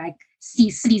from being like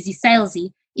sleazy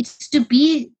salesy. It's to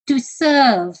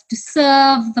serve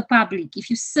the public. If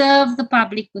you serve the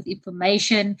public with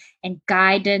information and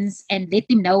guidance and let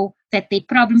them know that their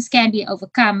problems can be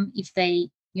overcome if they,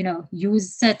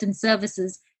 use certain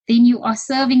services, then you are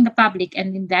serving the public.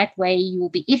 And in that way, you will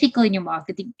be ethical in your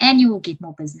marketing and you will get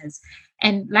more business.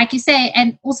 And like you say,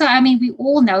 and also, we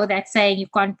all know that saying, you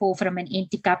can't pour from an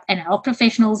empty cup, and health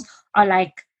professionals are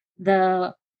like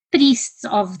the priests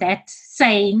of that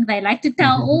saying. They like to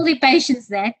tell all their patients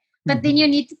that, but then you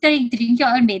need to drink your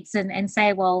own medicine and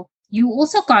say, well, you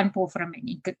also can't pour from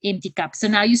an empty cup. So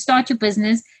now you start your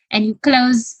business and you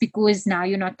close because now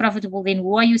you're not profitable. Then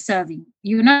who are you serving?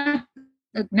 You're not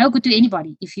no good to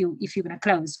anybody if you're going to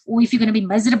close. Or if you're going to be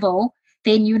miserable,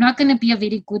 then you're not going to be a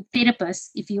very good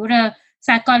therapist. If you're a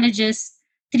psychologist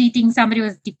treating somebody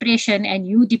with depression and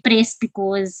you're depressed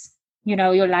because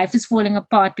your life is falling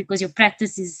apart because your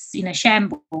practice is in a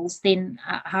shambles, then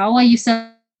how are you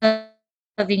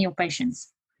serving your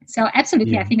patients? So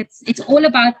absolutely, I think it's all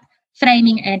about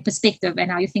framing and perspective and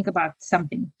how you think about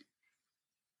something.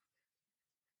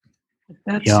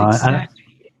 That's exactly.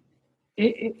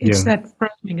 It's that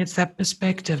framing, it's that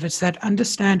perspective, it's that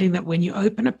understanding that when you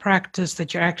open a practice,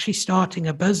 that you're actually starting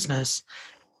a business,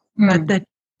 but that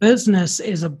business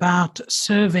is about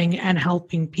serving and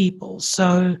helping people.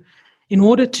 So in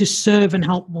order to serve and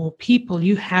help more people,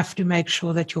 you have to make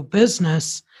sure that your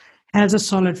business has a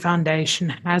solid foundation,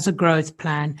 has a growth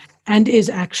plan, and is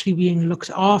actually being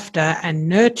looked after and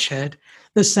nurtured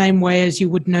the same way as you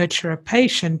would nurture a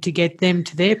patient to get them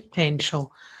to their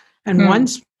potential. And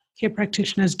once care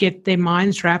practitioners get their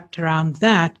minds wrapped around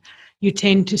that, you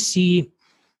tend to see,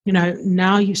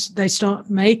 now they start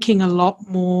making a lot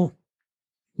more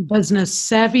business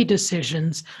savvy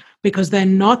decisions because they're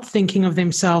not thinking of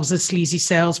themselves as sleazy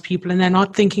salespeople, and they're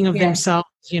not thinking of themselves,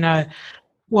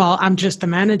 well, I'm just a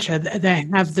manager. They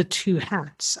have the two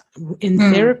hats. In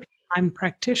therapy, I'm a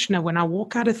practitioner. When I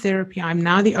walk out of therapy, I'm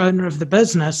now the owner of the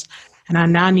business, and I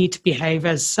now need to behave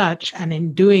as such. And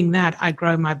in doing that, I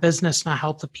grow my business and I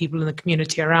help the people in the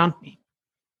community around me.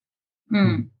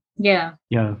 Yeah.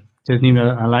 Yeah. Jasneem,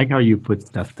 I like how you put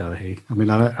stuff though. Hey, I mean,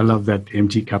 I love that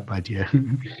empty cup idea,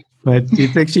 but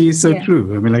it's actually so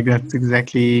true. I mean, like that's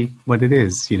exactly what it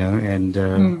is, and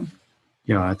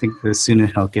I think the sooner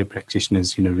healthcare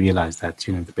practitioners, realize that,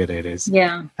 the better it is.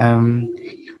 Yeah.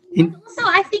 Also,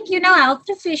 I think, health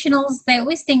professionals, they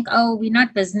always think, oh, we're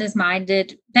not business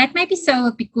minded. That may be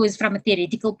so because from a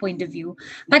theoretical point of view.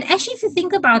 But actually, if you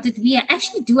think about it, we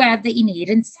actually do have the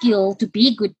inherent skill to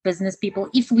be good business people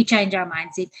if we change our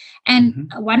mindset. And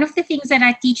one of the things that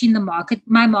I teach in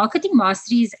my marketing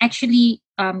mastery is actually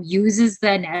uses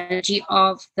the analogy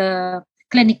of the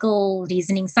clinical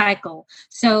reasoning cycle.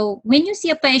 So when you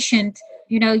see a patient,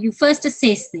 you first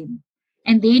assess them.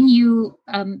 And then you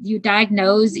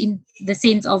diagnose in the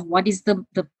sense of what is the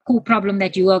core problem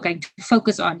that you are going to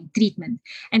focus on in treatment.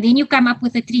 And then you come up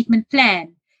with a treatment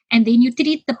plan. And then you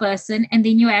treat the person. And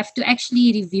then you have to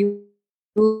actually review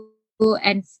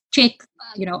and check,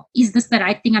 is this the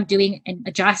right thing I'm doing, and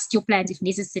adjust your plans if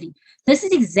necessary. This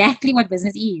is exactly what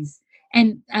business is.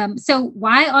 And so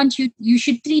why aren't you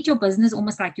should treat your business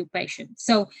almost like your patient.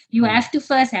 So you have to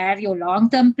first have your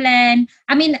long-term plan.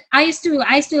 I mean, I used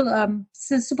to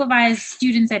supervise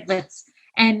students at WITS,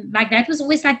 and like that was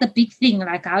always like the big thing.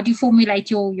 Like, how do you formulate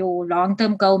your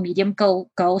long-term goal, medium goal,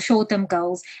 short-term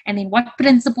goals, and then what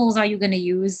principles are you going to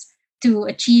use to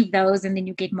achieve those, and then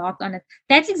you get marked on it.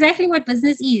 That's exactly what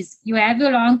business is. You have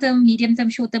your long-term, medium-term,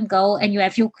 short-term goal, and you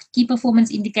have your key performance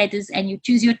indicators, and you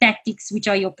choose your tactics, which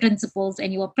are your principles,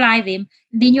 and you apply them.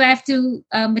 Then you have to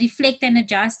reflect and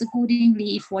adjust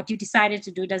accordingly if what you decided to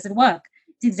do doesn't work.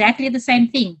 It's exactly the same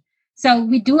thing. So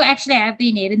we do actually have the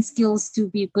inherent skills to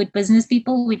be good business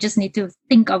people. We just need to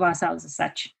think of ourselves as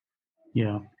such.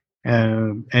 Yeah.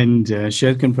 And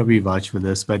Sher can probably vouch for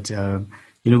this, but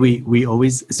we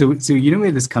always so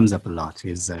where this comes up a lot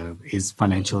is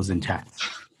financials and tax.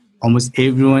 Almost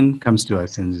everyone comes to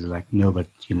us and is like, no, but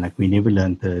we never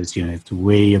learned this. It's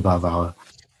way above our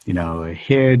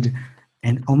head.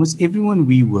 And almost everyone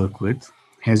we work with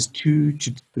has 2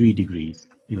 to 3 degrees.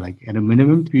 Like at a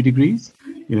minimum 2 degrees.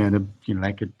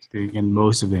 And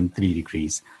most of them 3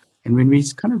 degrees. And when we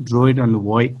kind of draw it on the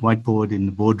whiteboard in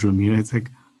the boardroom, it's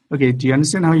like, okay, do you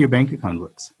understand how your bank account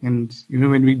works? And,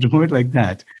 when we draw it like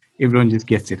that, everyone just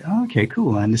gets it. Oh, okay,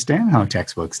 cool. I understand how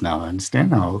tax works now. I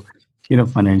understand how,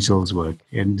 financials work.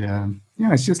 And,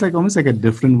 it's just like almost like a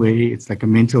different way. It's like a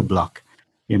mental block,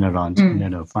 around,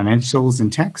 financials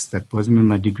and tax. That wasn't in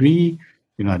my degree.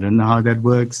 I don't know how that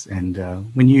works. And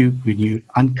when you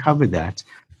uncover that,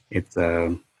 it's,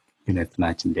 it's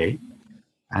night and day.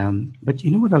 But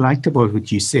what I liked about what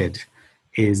you said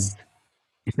is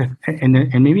that,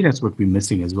 and maybe that's what we're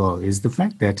missing as well, is the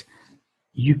fact that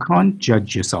you can't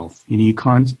judge yourself. You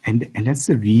can't, and that's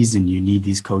the reason you need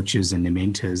these coaches and the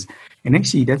mentors. And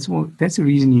actually, that's the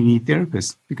reason you need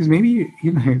therapists, because maybe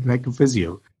like a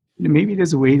physio, maybe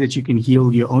there's a way that you can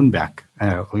heal your own back,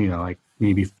 or like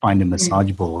maybe find a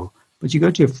massage ball, but you go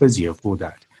to a physio for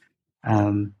that.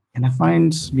 And I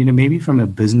find, maybe from a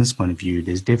business point of view,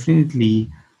 there's definitely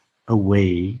a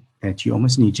way that you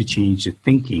almost need to change your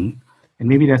thinking. And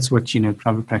maybe that's what,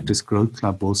 Private Practice Growth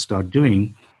Club will start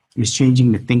doing, is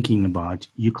changing the thinking about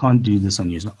you can't do this on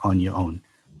your own.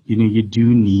 You do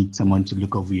need someone to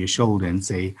look over your shoulder and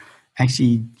say,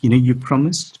 actually, you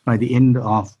promised by the end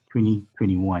of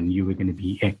 2021 you were going to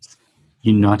be X.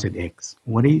 You're not at X.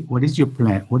 What is your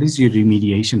plan? What is your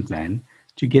remediation plan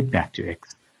to get back to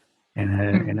X?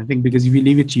 And I think because if you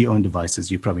leave it to your own devices,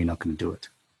 you're probably not going to do it.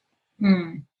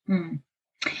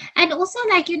 And also,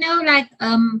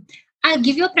 I'll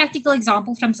give you a practical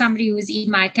example from somebody who's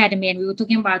in my academy, and we were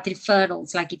talking about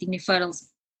referrals, like getting referrals.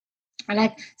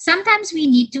 Like sometimes we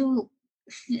need to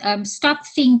stop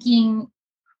thinking.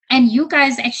 And you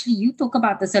guys, actually, you talk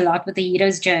about this a lot with the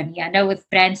hero's journey. I know with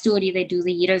Brand Story, they do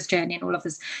the hero's journey and all of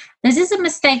this. This is a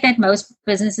mistake that most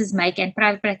businesses make, and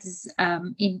private practice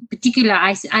in particular.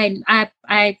 I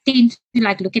tend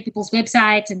to look at people's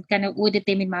websites and kind of audit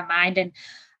them in my mind. And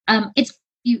It's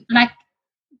you like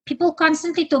people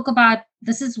constantly talk about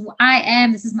this is who I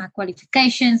am, this is my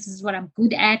qualifications, this is what I'm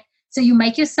good at. So you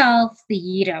make yourself the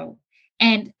hero.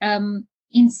 And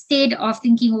instead of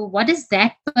thinking, well, what does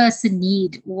that person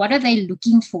need? What are they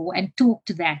looking for? And talk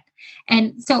to that.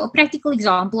 And so a practical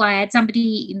example, I had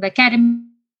somebody in the academy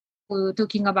we were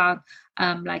talking about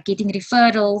like getting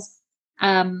referrals.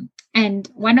 And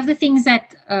one of the things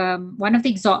that one of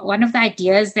the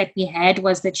ideas that we had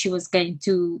was that she was going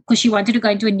to, because she wanted to go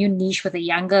into a new niche with a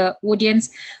younger audience,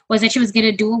 was that she was going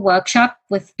to do a workshop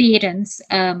with parents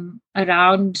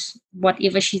around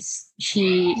whatever she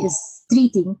is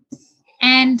treating.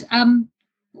 And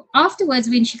afterwards,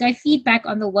 when she got feedback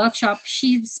on the workshop,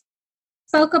 she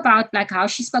spoke about like how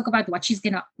she spoke about what she's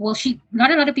gonna. Well,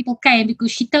 not a lot of people came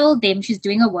because she told them she's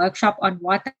doing a workshop on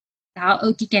how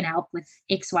OT can help with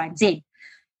X, Y, and Z.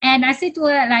 And I said to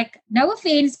her, like, no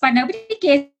offense, but nobody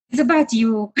cares about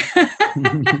you.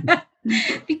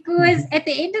 Because at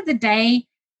the end of the day,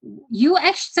 you're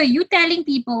telling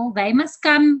people they must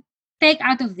come take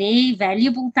out of their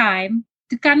valuable time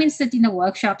to come and sit in the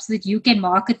workshop so that you can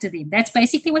market to them. That's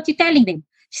basically what you're telling them.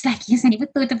 She's like, yes, I never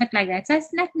thought of it like that. So I was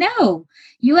like, no,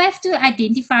 you have to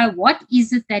identify what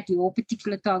is it that your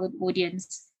particular target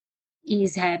audience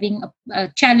is having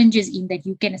challenges in that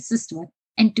you can assist with,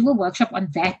 and do a workshop on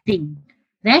that thing.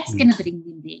 That's going to bring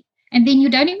them there. And then you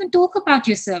don't even talk about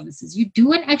your services. You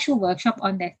do an actual workshop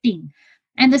on that thing.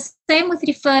 And the same with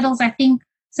referrals. I think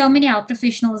so many health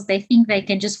professionals, they think they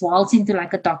can just waltz into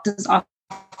like a doctor's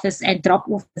office and drop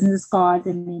off business cards,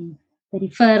 and then the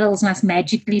referrals must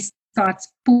magically start.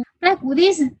 Like,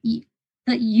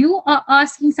 you are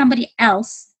asking somebody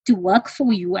else to work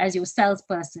for you as your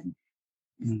salesperson.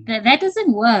 That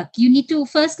doesn't work. You need to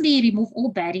firstly remove all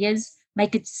barriers,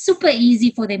 make it super easy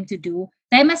for them to do.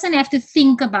 They mustn't have to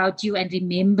think about you and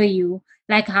remember you.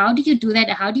 Like, how do you do that?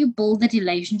 How do you build that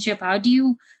relationship? How do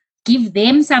you give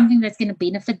them something that's going to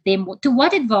benefit them? To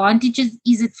what advantages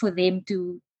is it for them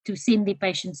to send their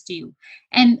patients to you?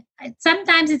 And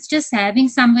sometimes it's just having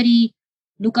somebody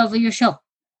look over your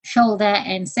shoulder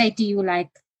and say to you, like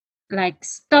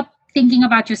stop thinking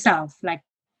about yourself. Like,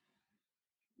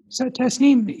 so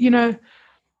Tasneem,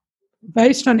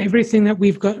 based on everything that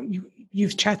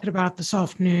you've chatted about this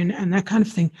afternoon and that kind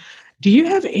of thing, do you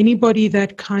have anybody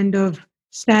that kind of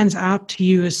stands out to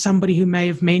you as somebody who may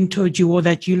have mentored you or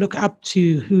that you look up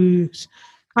to, who's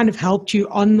kind of helped you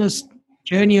on this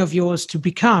journey of yours to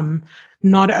become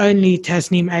not only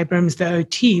Tasneem Abrams, the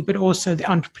OT, but also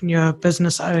the entrepreneur,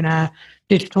 business owner,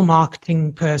 digital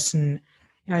marketing person?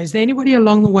 Is there anybody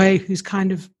along the way who's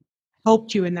kind of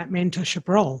helped you in that mentorship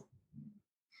role?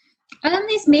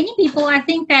 There's many people. I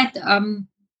think that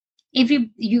if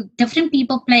you different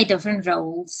people plays different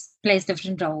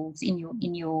roles in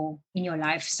your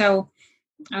life. So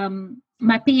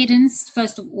my parents,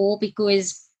 first of all,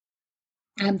 because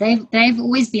they've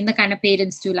always been the kind of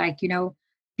parents to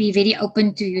be very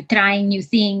open to you trying new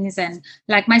things. And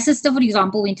like my sister, for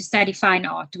example, went to study fine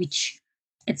art, which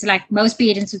it's like most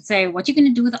parents would say, what are you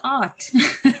going to do with art?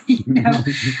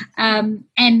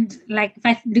 And like if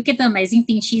I look at the amazing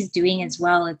things she's doing as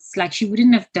well, it's like she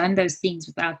wouldn't have done those things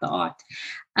without the art.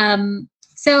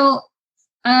 So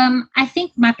I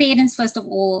think my parents, first of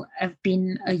all, have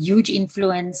been a huge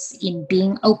influence in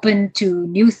being open to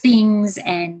new things.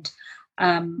 And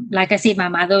like I said, my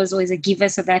mother was always a giver,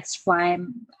 so that's why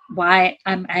I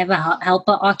have a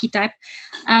helper archetype.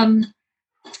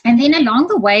 And then along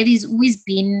the way, there's always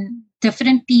been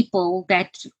different people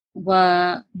that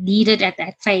were needed at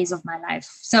that phase of my life.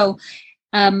 So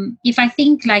if I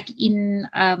think like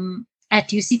at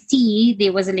UCT,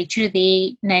 there was a lecturer there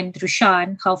named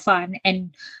Rushan Khalfan,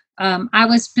 and I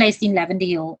was placed in Lavender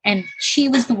Hill, and she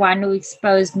was the one who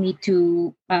exposed me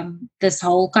to this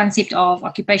whole concept of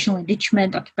occupational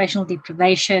enrichment, occupational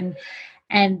deprivation,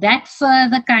 and that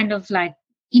further kind of like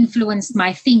influenced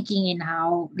my thinking in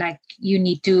how like you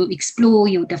need to explore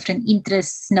your different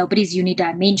interests. Nobody's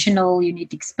unidimensional. You need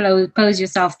to expose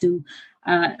yourself to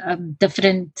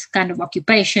different kind of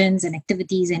occupations and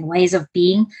activities and ways of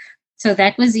being. So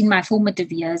that was in my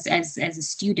formative years as a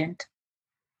student.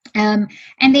 And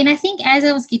then I think as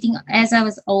I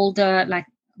was older, like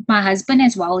my husband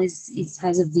as well has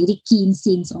a very keen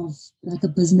sense of like a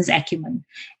business acumen.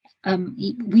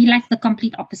 We like the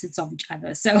complete opposites of each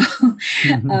other. So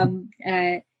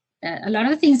a lot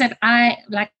of the things that I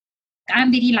like,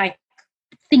 I'm very like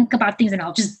think about things and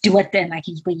I'll just do it. And like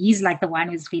he's like the one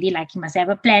who's very like, he must have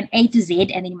a plan A to Z,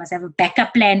 and then he must have a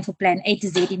backup plan for plan A to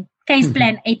Z in case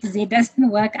plan A to Z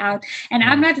doesn't work out. And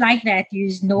I'm not like that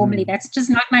normally. That's just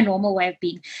not my normal way of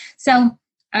being. So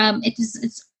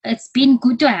it's it's been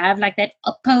good to have like that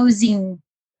opposing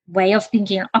way of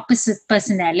thinking, an opposite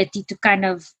personality to kind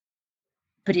of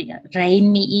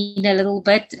rein me in a little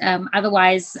bit.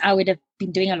 Otherwise, I would have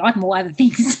been doing a lot more other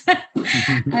things.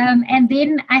 And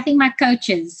then I think my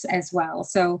coaches as well.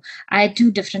 So I had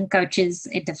two different coaches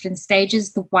at different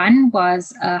stages. The one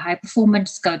was a high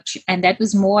performance coach, and that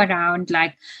was more around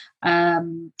like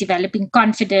developing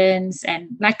confidence, and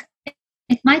like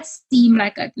it might seem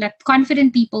like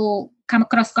confident people come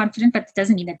across confident, but it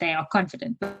doesn't mean that they are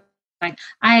confident. Like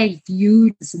I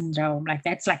view syndrome, like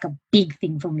that's like a big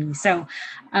thing for me. So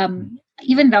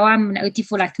even though I'm an OT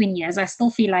for like 20 years, I still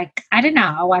feel like I don't know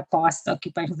how I passed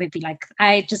occupational therapy. Like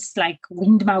I just like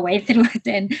winged my way through it,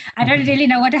 and I don't really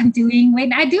know what I'm doing.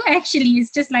 When I do, actually,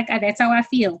 it's just like that's how I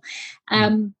feel.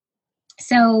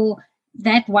 So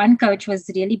that one coach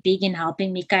was really big in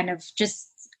helping me kind of just.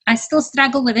 I still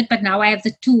struggle with it, but now I have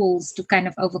the tools to kind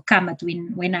of overcome it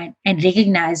when I and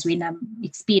recognize when I'm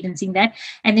experiencing that.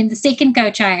 And then the second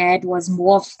coach I had was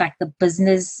more of like the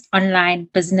business, online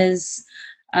business,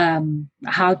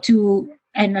 how to,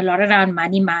 and a lot around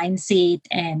money mindset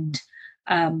and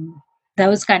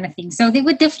those kind of things. So there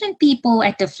were different people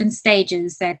at different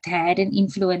stages that had an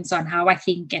influence on how I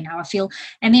think and how I feel.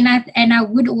 And then I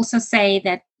would also say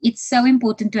that it's so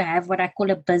important to have what I call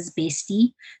a biz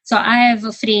bestie. So I have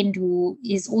a friend who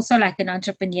is also like an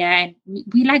entrepreneur, and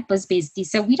we like biz besties.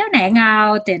 So we don't hang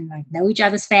out and like know each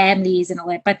other's families and all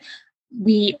that, but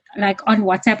we like on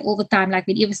WhatsApp all the time. Like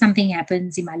whenever something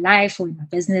happens in my life or in my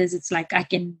business, it's like I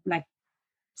can like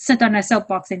sit on a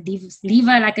soapbox and leave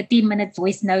her like a 10-minute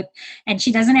voice note, and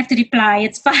she doesn't have to reply.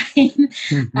 It's fine.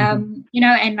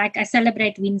 And like I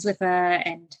celebrate wins with her,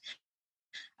 and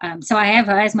so I have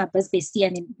her as my biz bestie,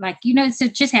 and then so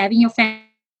just having your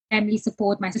family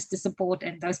support, my sister support,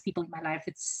 and those people in my life,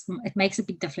 it makes a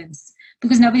big difference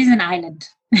because nobody's an island.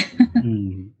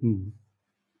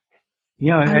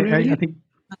 Yeah, I think.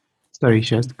 Sorry,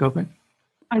 Shaz, go ahead.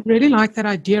 I really like that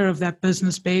idea of that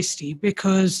business bestie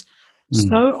because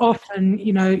so often,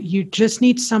 you just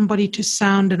need somebody to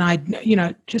sound an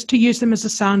idea, just to use them as a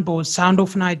soundboard, sound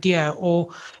off an idea, or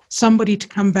somebody to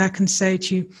come back and say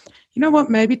to you, you know what,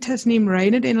 maybe Tasneem,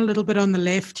 rein it in a little bit on the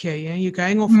left here. You're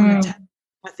going off on a tangent.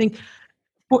 I think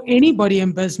for anybody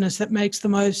in business, that makes the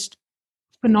most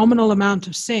phenomenal amount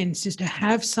of sense is to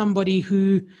have somebody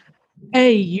who,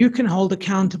 A, you can hold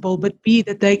accountable, but B,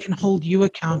 that they can hold you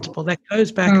accountable. That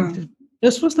goes back into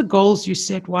this was the goals you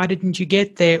set. Why didn't you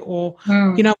get there? Or,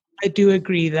 I do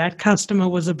agree that customer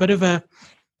was a bit of a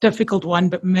difficult one,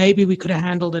 but maybe we could have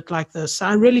handled it like this.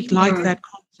 I really like that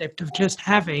concept of just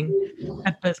having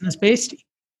that business bestie.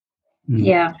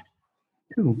 Yeah.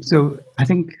 Cool. So I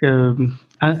think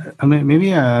I've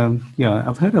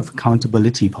heard of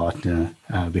accountability partner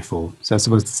before. So I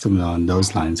suppose it's similar on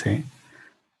those lines, hey?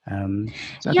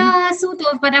 Sort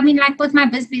of. But I mean, like with my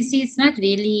business, it's not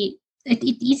really, it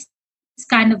is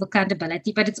kind of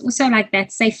accountability, but it's also like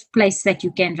that safe place that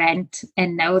you can rant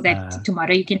and know that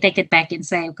tomorrow you can take it back and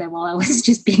say, okay, well, I was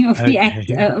just being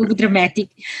over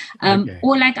dramatic.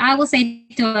 Or like I will say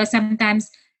to her sometimes,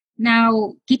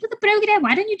 now get with the program.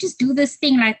 Why don't you just do this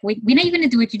thing? Like, when are you going to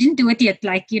do it? You didn't do it yet.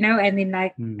 Like, and then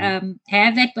like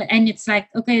have that. And it's like,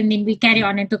 okay, and then we carry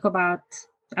on and talk about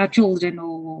our children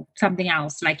or something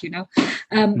else, like, so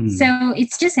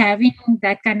it's just having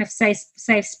that kind of safe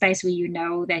space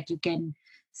where that you can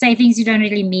say things you don't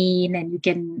really mean, and you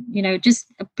can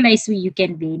just a place where you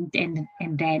can vent and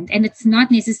rant. And it's not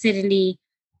necessarily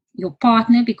your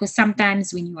partner, because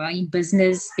sometimes when you are in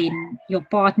business, then your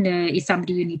partner is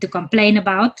somebody you need to complain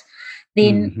about.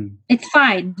 Then it's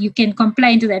fine, you can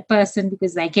complain to that person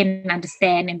because they can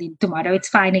understand, and then tomorrow it's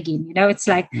fine again. It's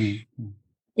like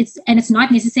it's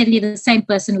not necessarily the same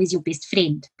person who is your best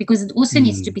friend, because it also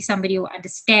needs to be somebody who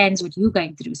understands what you're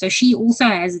going through. So she also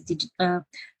has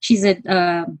she's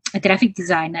a graphic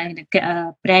designer and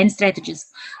a brand strategist.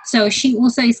 So she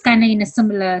also is kind of in a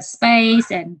similar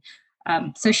space, and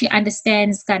so she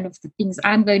understands kind of the things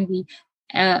I'm going to be.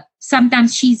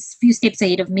 Sometimes she's a few steps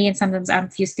ahead of me, and sometimes I'm a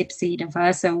few steps ahead of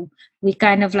her. So we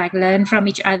kind of like learn from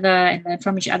each other and learn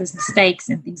from each other's mistakes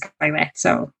and things like that.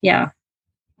 So yeah.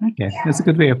 Okay, that's a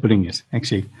good way of putting it,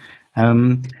 actually.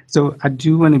 So I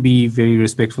do want to be very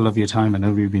respectful of your time. I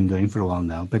know we've been going for a while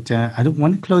now, but I don't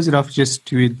want to close it off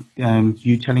just with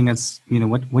you telling us,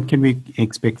 what can we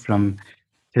expect from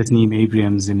Tasneem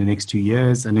Abrahams in the next 2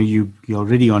 years? I know you're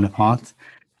already on a path,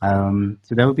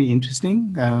 so that would be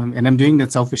interesting. And I'm doing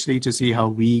that selfishly to see how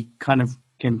we kind of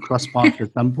can cross paths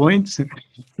at some point. So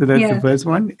that's the first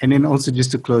one. And then also just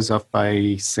to close off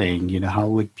by saying, how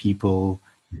would people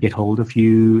get hold of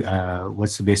you?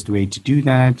 What's the best way to do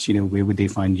that? Where would they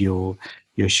find your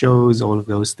your shows, all of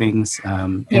those things.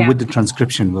 And Yeah. with the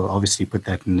transcription, we'll obviously put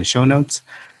that in the show notes.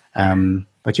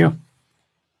 But yeah.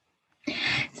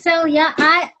 So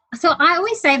I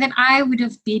always say that I would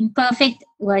have been perfect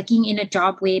working in a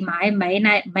job where my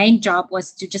main job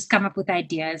was to just come up with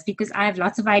ideas, because I have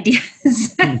lots of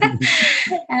ideas.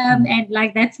 And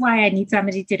like that's why I need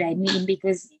somebody to rein me in,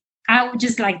 because I would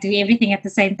just like do everything at the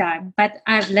same time. But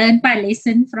I've learned my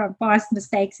lesson from past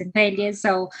mistakes and failures.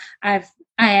 So I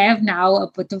have now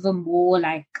a bit of a more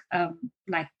like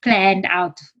planned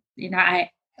out, I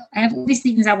have all these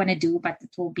things I want to do, but it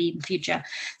will be in the future.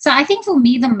 So I think for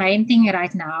me, the main thing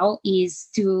right now is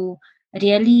to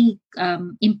really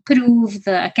improve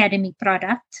the academy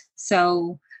product.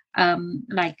 So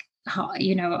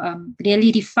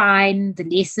really refine the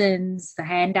lessons, the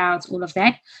handouts, all of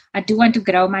that. I do want to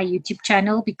grow my YouTube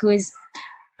channel, because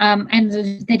and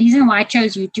the reason why I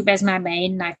chose YouTube as my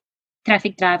main like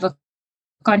traffic driver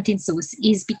content source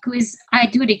is because I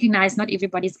do recognize not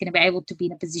everybody's going to be able to be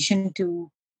in a position to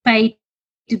pay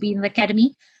to be in the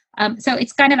academy. So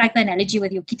it's kind of like the analogy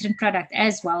with your Kitron product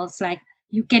as well. It's like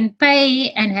you can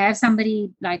pay and have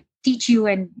somebody like teach you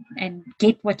and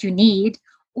get what you need,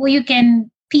 or you can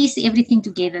piece everything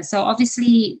together. So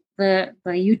obviously the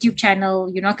YouTube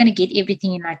channel, you're not going to get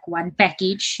everything in like one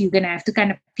package. You're going to have to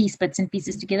kind of piece bits and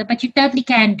pieces together, but you totally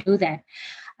can do that.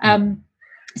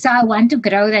 So I want to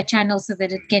grow that channel so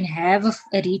that it can have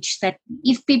a reach that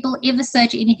if people ever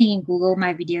search anything in Google,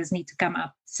 my videos need to come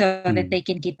up so that they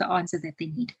can get the answer that they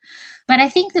need. But I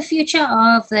think the future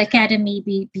of the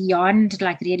academy beyond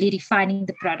like really refining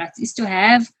the products is to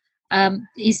have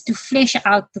is to flesh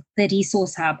out the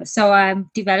resource hub. So I'm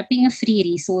developing a free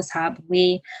resource hub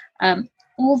where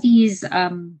all these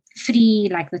free,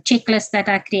 like the checklist that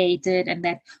I created, and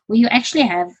that where you actually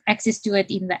have access to it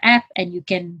in the app, and you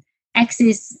can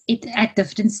access it at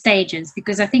different stages,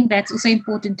 because I think that's also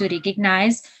important to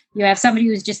recognize. You have somebody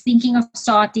who's just thinking of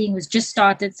starting, who's just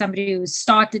started, somebody who's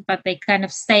started, but they kind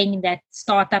of staying in that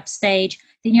startup stage.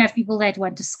 Then you have people that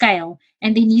want to scale,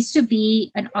 and there needs to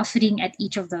be an offering at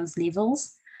each of those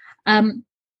levels.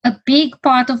 A big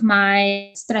part of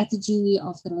my strategy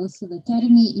of growth for the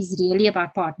academy is really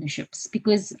about partnerships,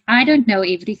 because I don't know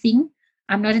everything.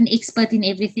 I'm not an expert in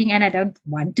everything, and I don't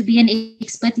want to be an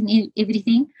expert in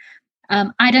everything.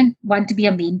 I don't want to be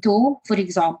a mentor, for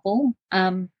example.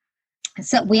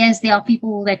 So whereas there are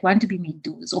people that want to be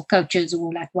mentors or coaches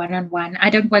or like one-on-one, I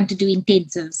don't want to do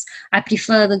intensives. I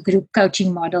prefer the group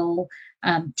coaching model,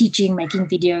 teaching, making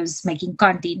videos, making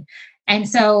content. And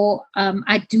so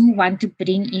I do want to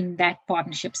bring in that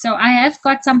partnership. So I have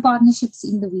got some partnerships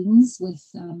in the wings with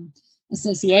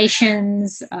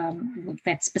associations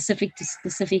that's specific to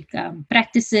specific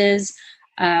practices.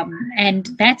 And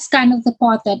that's kind of the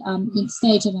part that in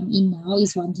stage that I'm in now,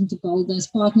 is wanting to build those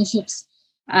partnerships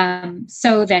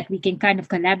so that we can kind of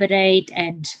collaborate,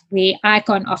 and where I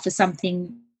can't offer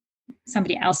something,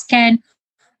 somebody else can,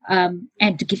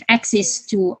 and to give access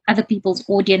to other people's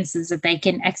audiences that they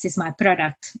can access my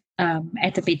product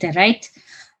at a better rate.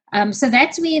 So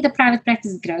that's where the Private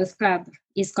Practice Growth Club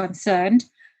is concerned.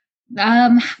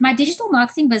 My digital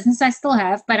marketing business I still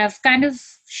have, but I've kind of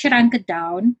shrunk it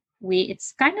down, where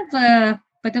it's kind of a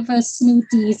bit of a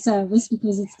snooty service,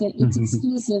 because it's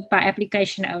exclusive by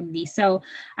application only. So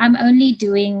I'm only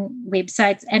doing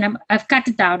websites, and I've cut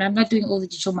it down. I'm not doing all the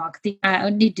digital marketing. I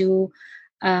only do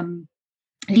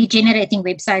lead generating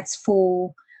websites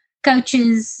for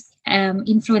coaches,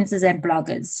 influencers, and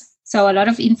bloggers. So a lot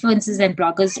of influencers and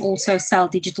bloggers also sell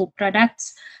digital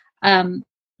products.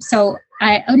 So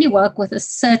I only work with a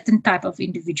certain type of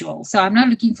individual. So I'm not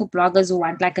looking for bloggers who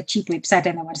want like a cheap website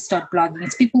and they want to start blogging.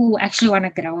 It's people who actually want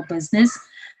to grow a business.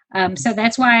 So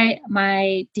that's why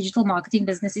my digital marketing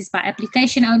business is by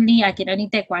application only. I can only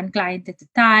take one client at a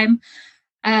time.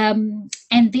 And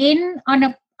then on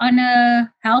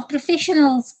a health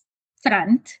professionals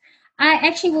front, I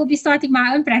actually will be starting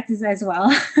my own practice as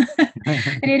well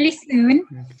really soon.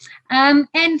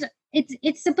 And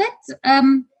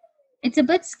it's a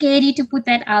bit scary to put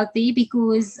that out there,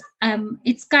 because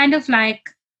it's kind of like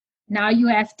now you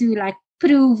have to like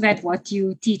prove that what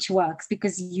you teach works,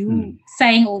 because you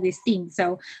saying all these things.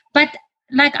 So, but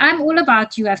like I'm all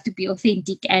about, you have to be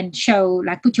authentic and show,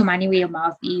 like, put your money where your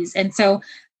mouth is. And so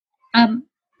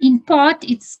in part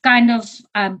it's kind of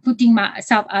putting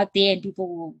myself out there, and people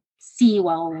will see,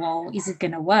 well, is it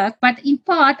going to work? But in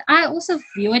part I also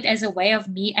view it as a way of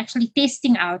me actually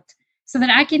testing out, so that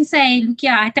I can say, look,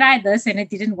 yeah, I tried this and it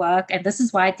didn't work, and this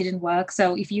is why it didn't work.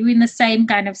 So if you're in the same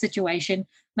kind of situation,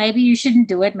 maybe you shouldn't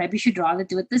do it. Maybe you should rather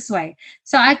do it this way.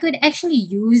 So I could actually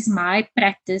use my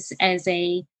practice as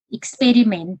a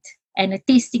experiment and a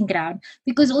testing ground,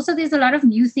 because also there's a lot of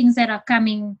new things that are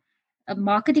coming.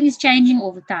 Marketing is changing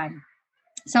all the time.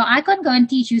 So I can't go and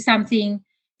teach you something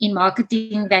in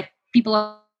marketing that people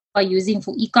are using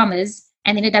for e-commerce,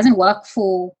 and then it doesn't work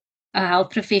for a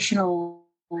health professional,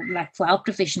 like for health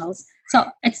professionals. So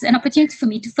it's an opportunity for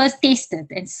me to first test it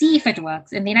and see if it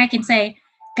works. And then I can say,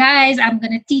 guys, I'm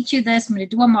going to teach you this. I'm going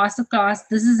to do a masterclass.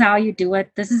 This is how you do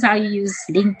it. This is how you use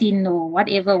LinkedIn or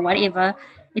whatever.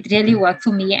 It really worked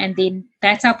for me. And then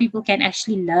that's how people can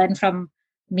actually learn from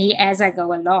me as I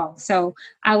go along. So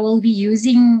I will be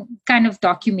using kind of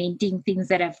documenting things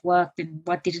that have worked and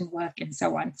what didn't work and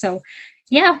so on. So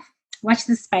yeah, watch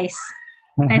the space.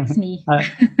 That's me. I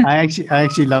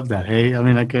actually love that. Hey, I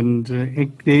mean, I can. There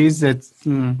is that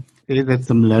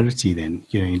similarity then,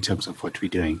 in terms of what we're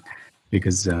doing,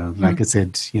 because like I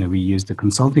said, we use the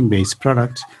consulting-based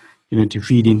product, to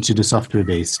feed into the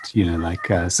software-based,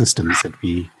 systems that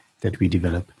we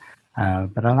develop.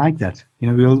 But I like that.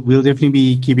 We'll definitely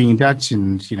be keeping in touch,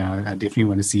 and I definitely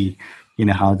want to see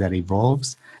how that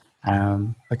evolves.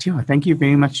 But thank you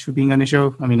very much for being on the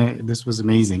show. I mean, this was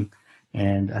amazing,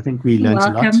 and I think we learned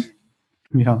a lot.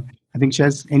 I think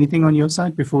Shaz, anything on your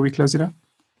side before we close it up?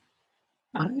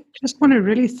 I just want to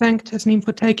really thank Tasneem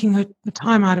for taking the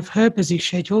time out of her busy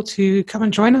schedule to come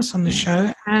and join us on the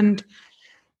show. And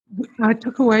I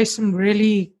took away some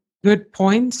really good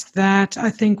points that I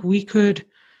think we could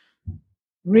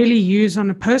really use on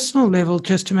a personal level,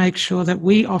 just to make sure that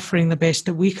we're offering the best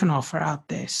that we can offer out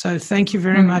there. So thank you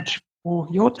very much for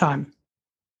your time.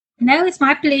 No, it's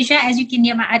my pleasure. As you can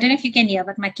hear, I don't know if you can hear,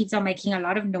 but my kids are making a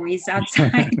lot of noise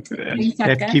outside.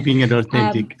 That's keeping it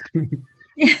authentic.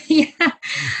 Yeah,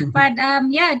 but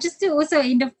just to also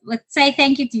say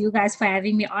thank you to you guys for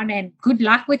having me on, and good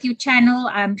luck with your channel.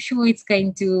 I'm sure it's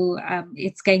going to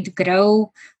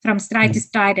grow from stride to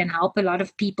stride and help a lot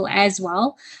of people as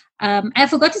well. I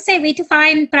forgot to say where to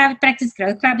find Private Practice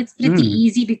Growth Club. It's pretty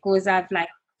easy because I've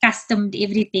customed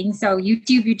everything. So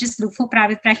YouTube, you just look for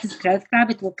Private Practice Growth Club.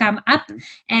 It will come up.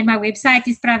 And my website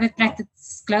is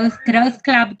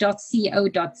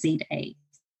privatepracticegrowthclub.co.za.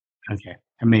 Okay,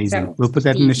 amazing. So, we'll put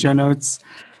that in the show notes.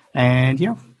 And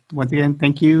once again,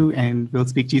 thank you. And we'll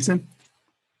speak to you soon.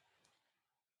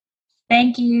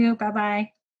 Thank you.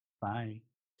 Bye-bye. Bye.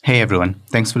 Hey, everyone.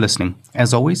 Thanks for listening.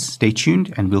 As always, stay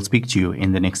tuned and we'll speak to you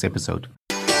in the next episode.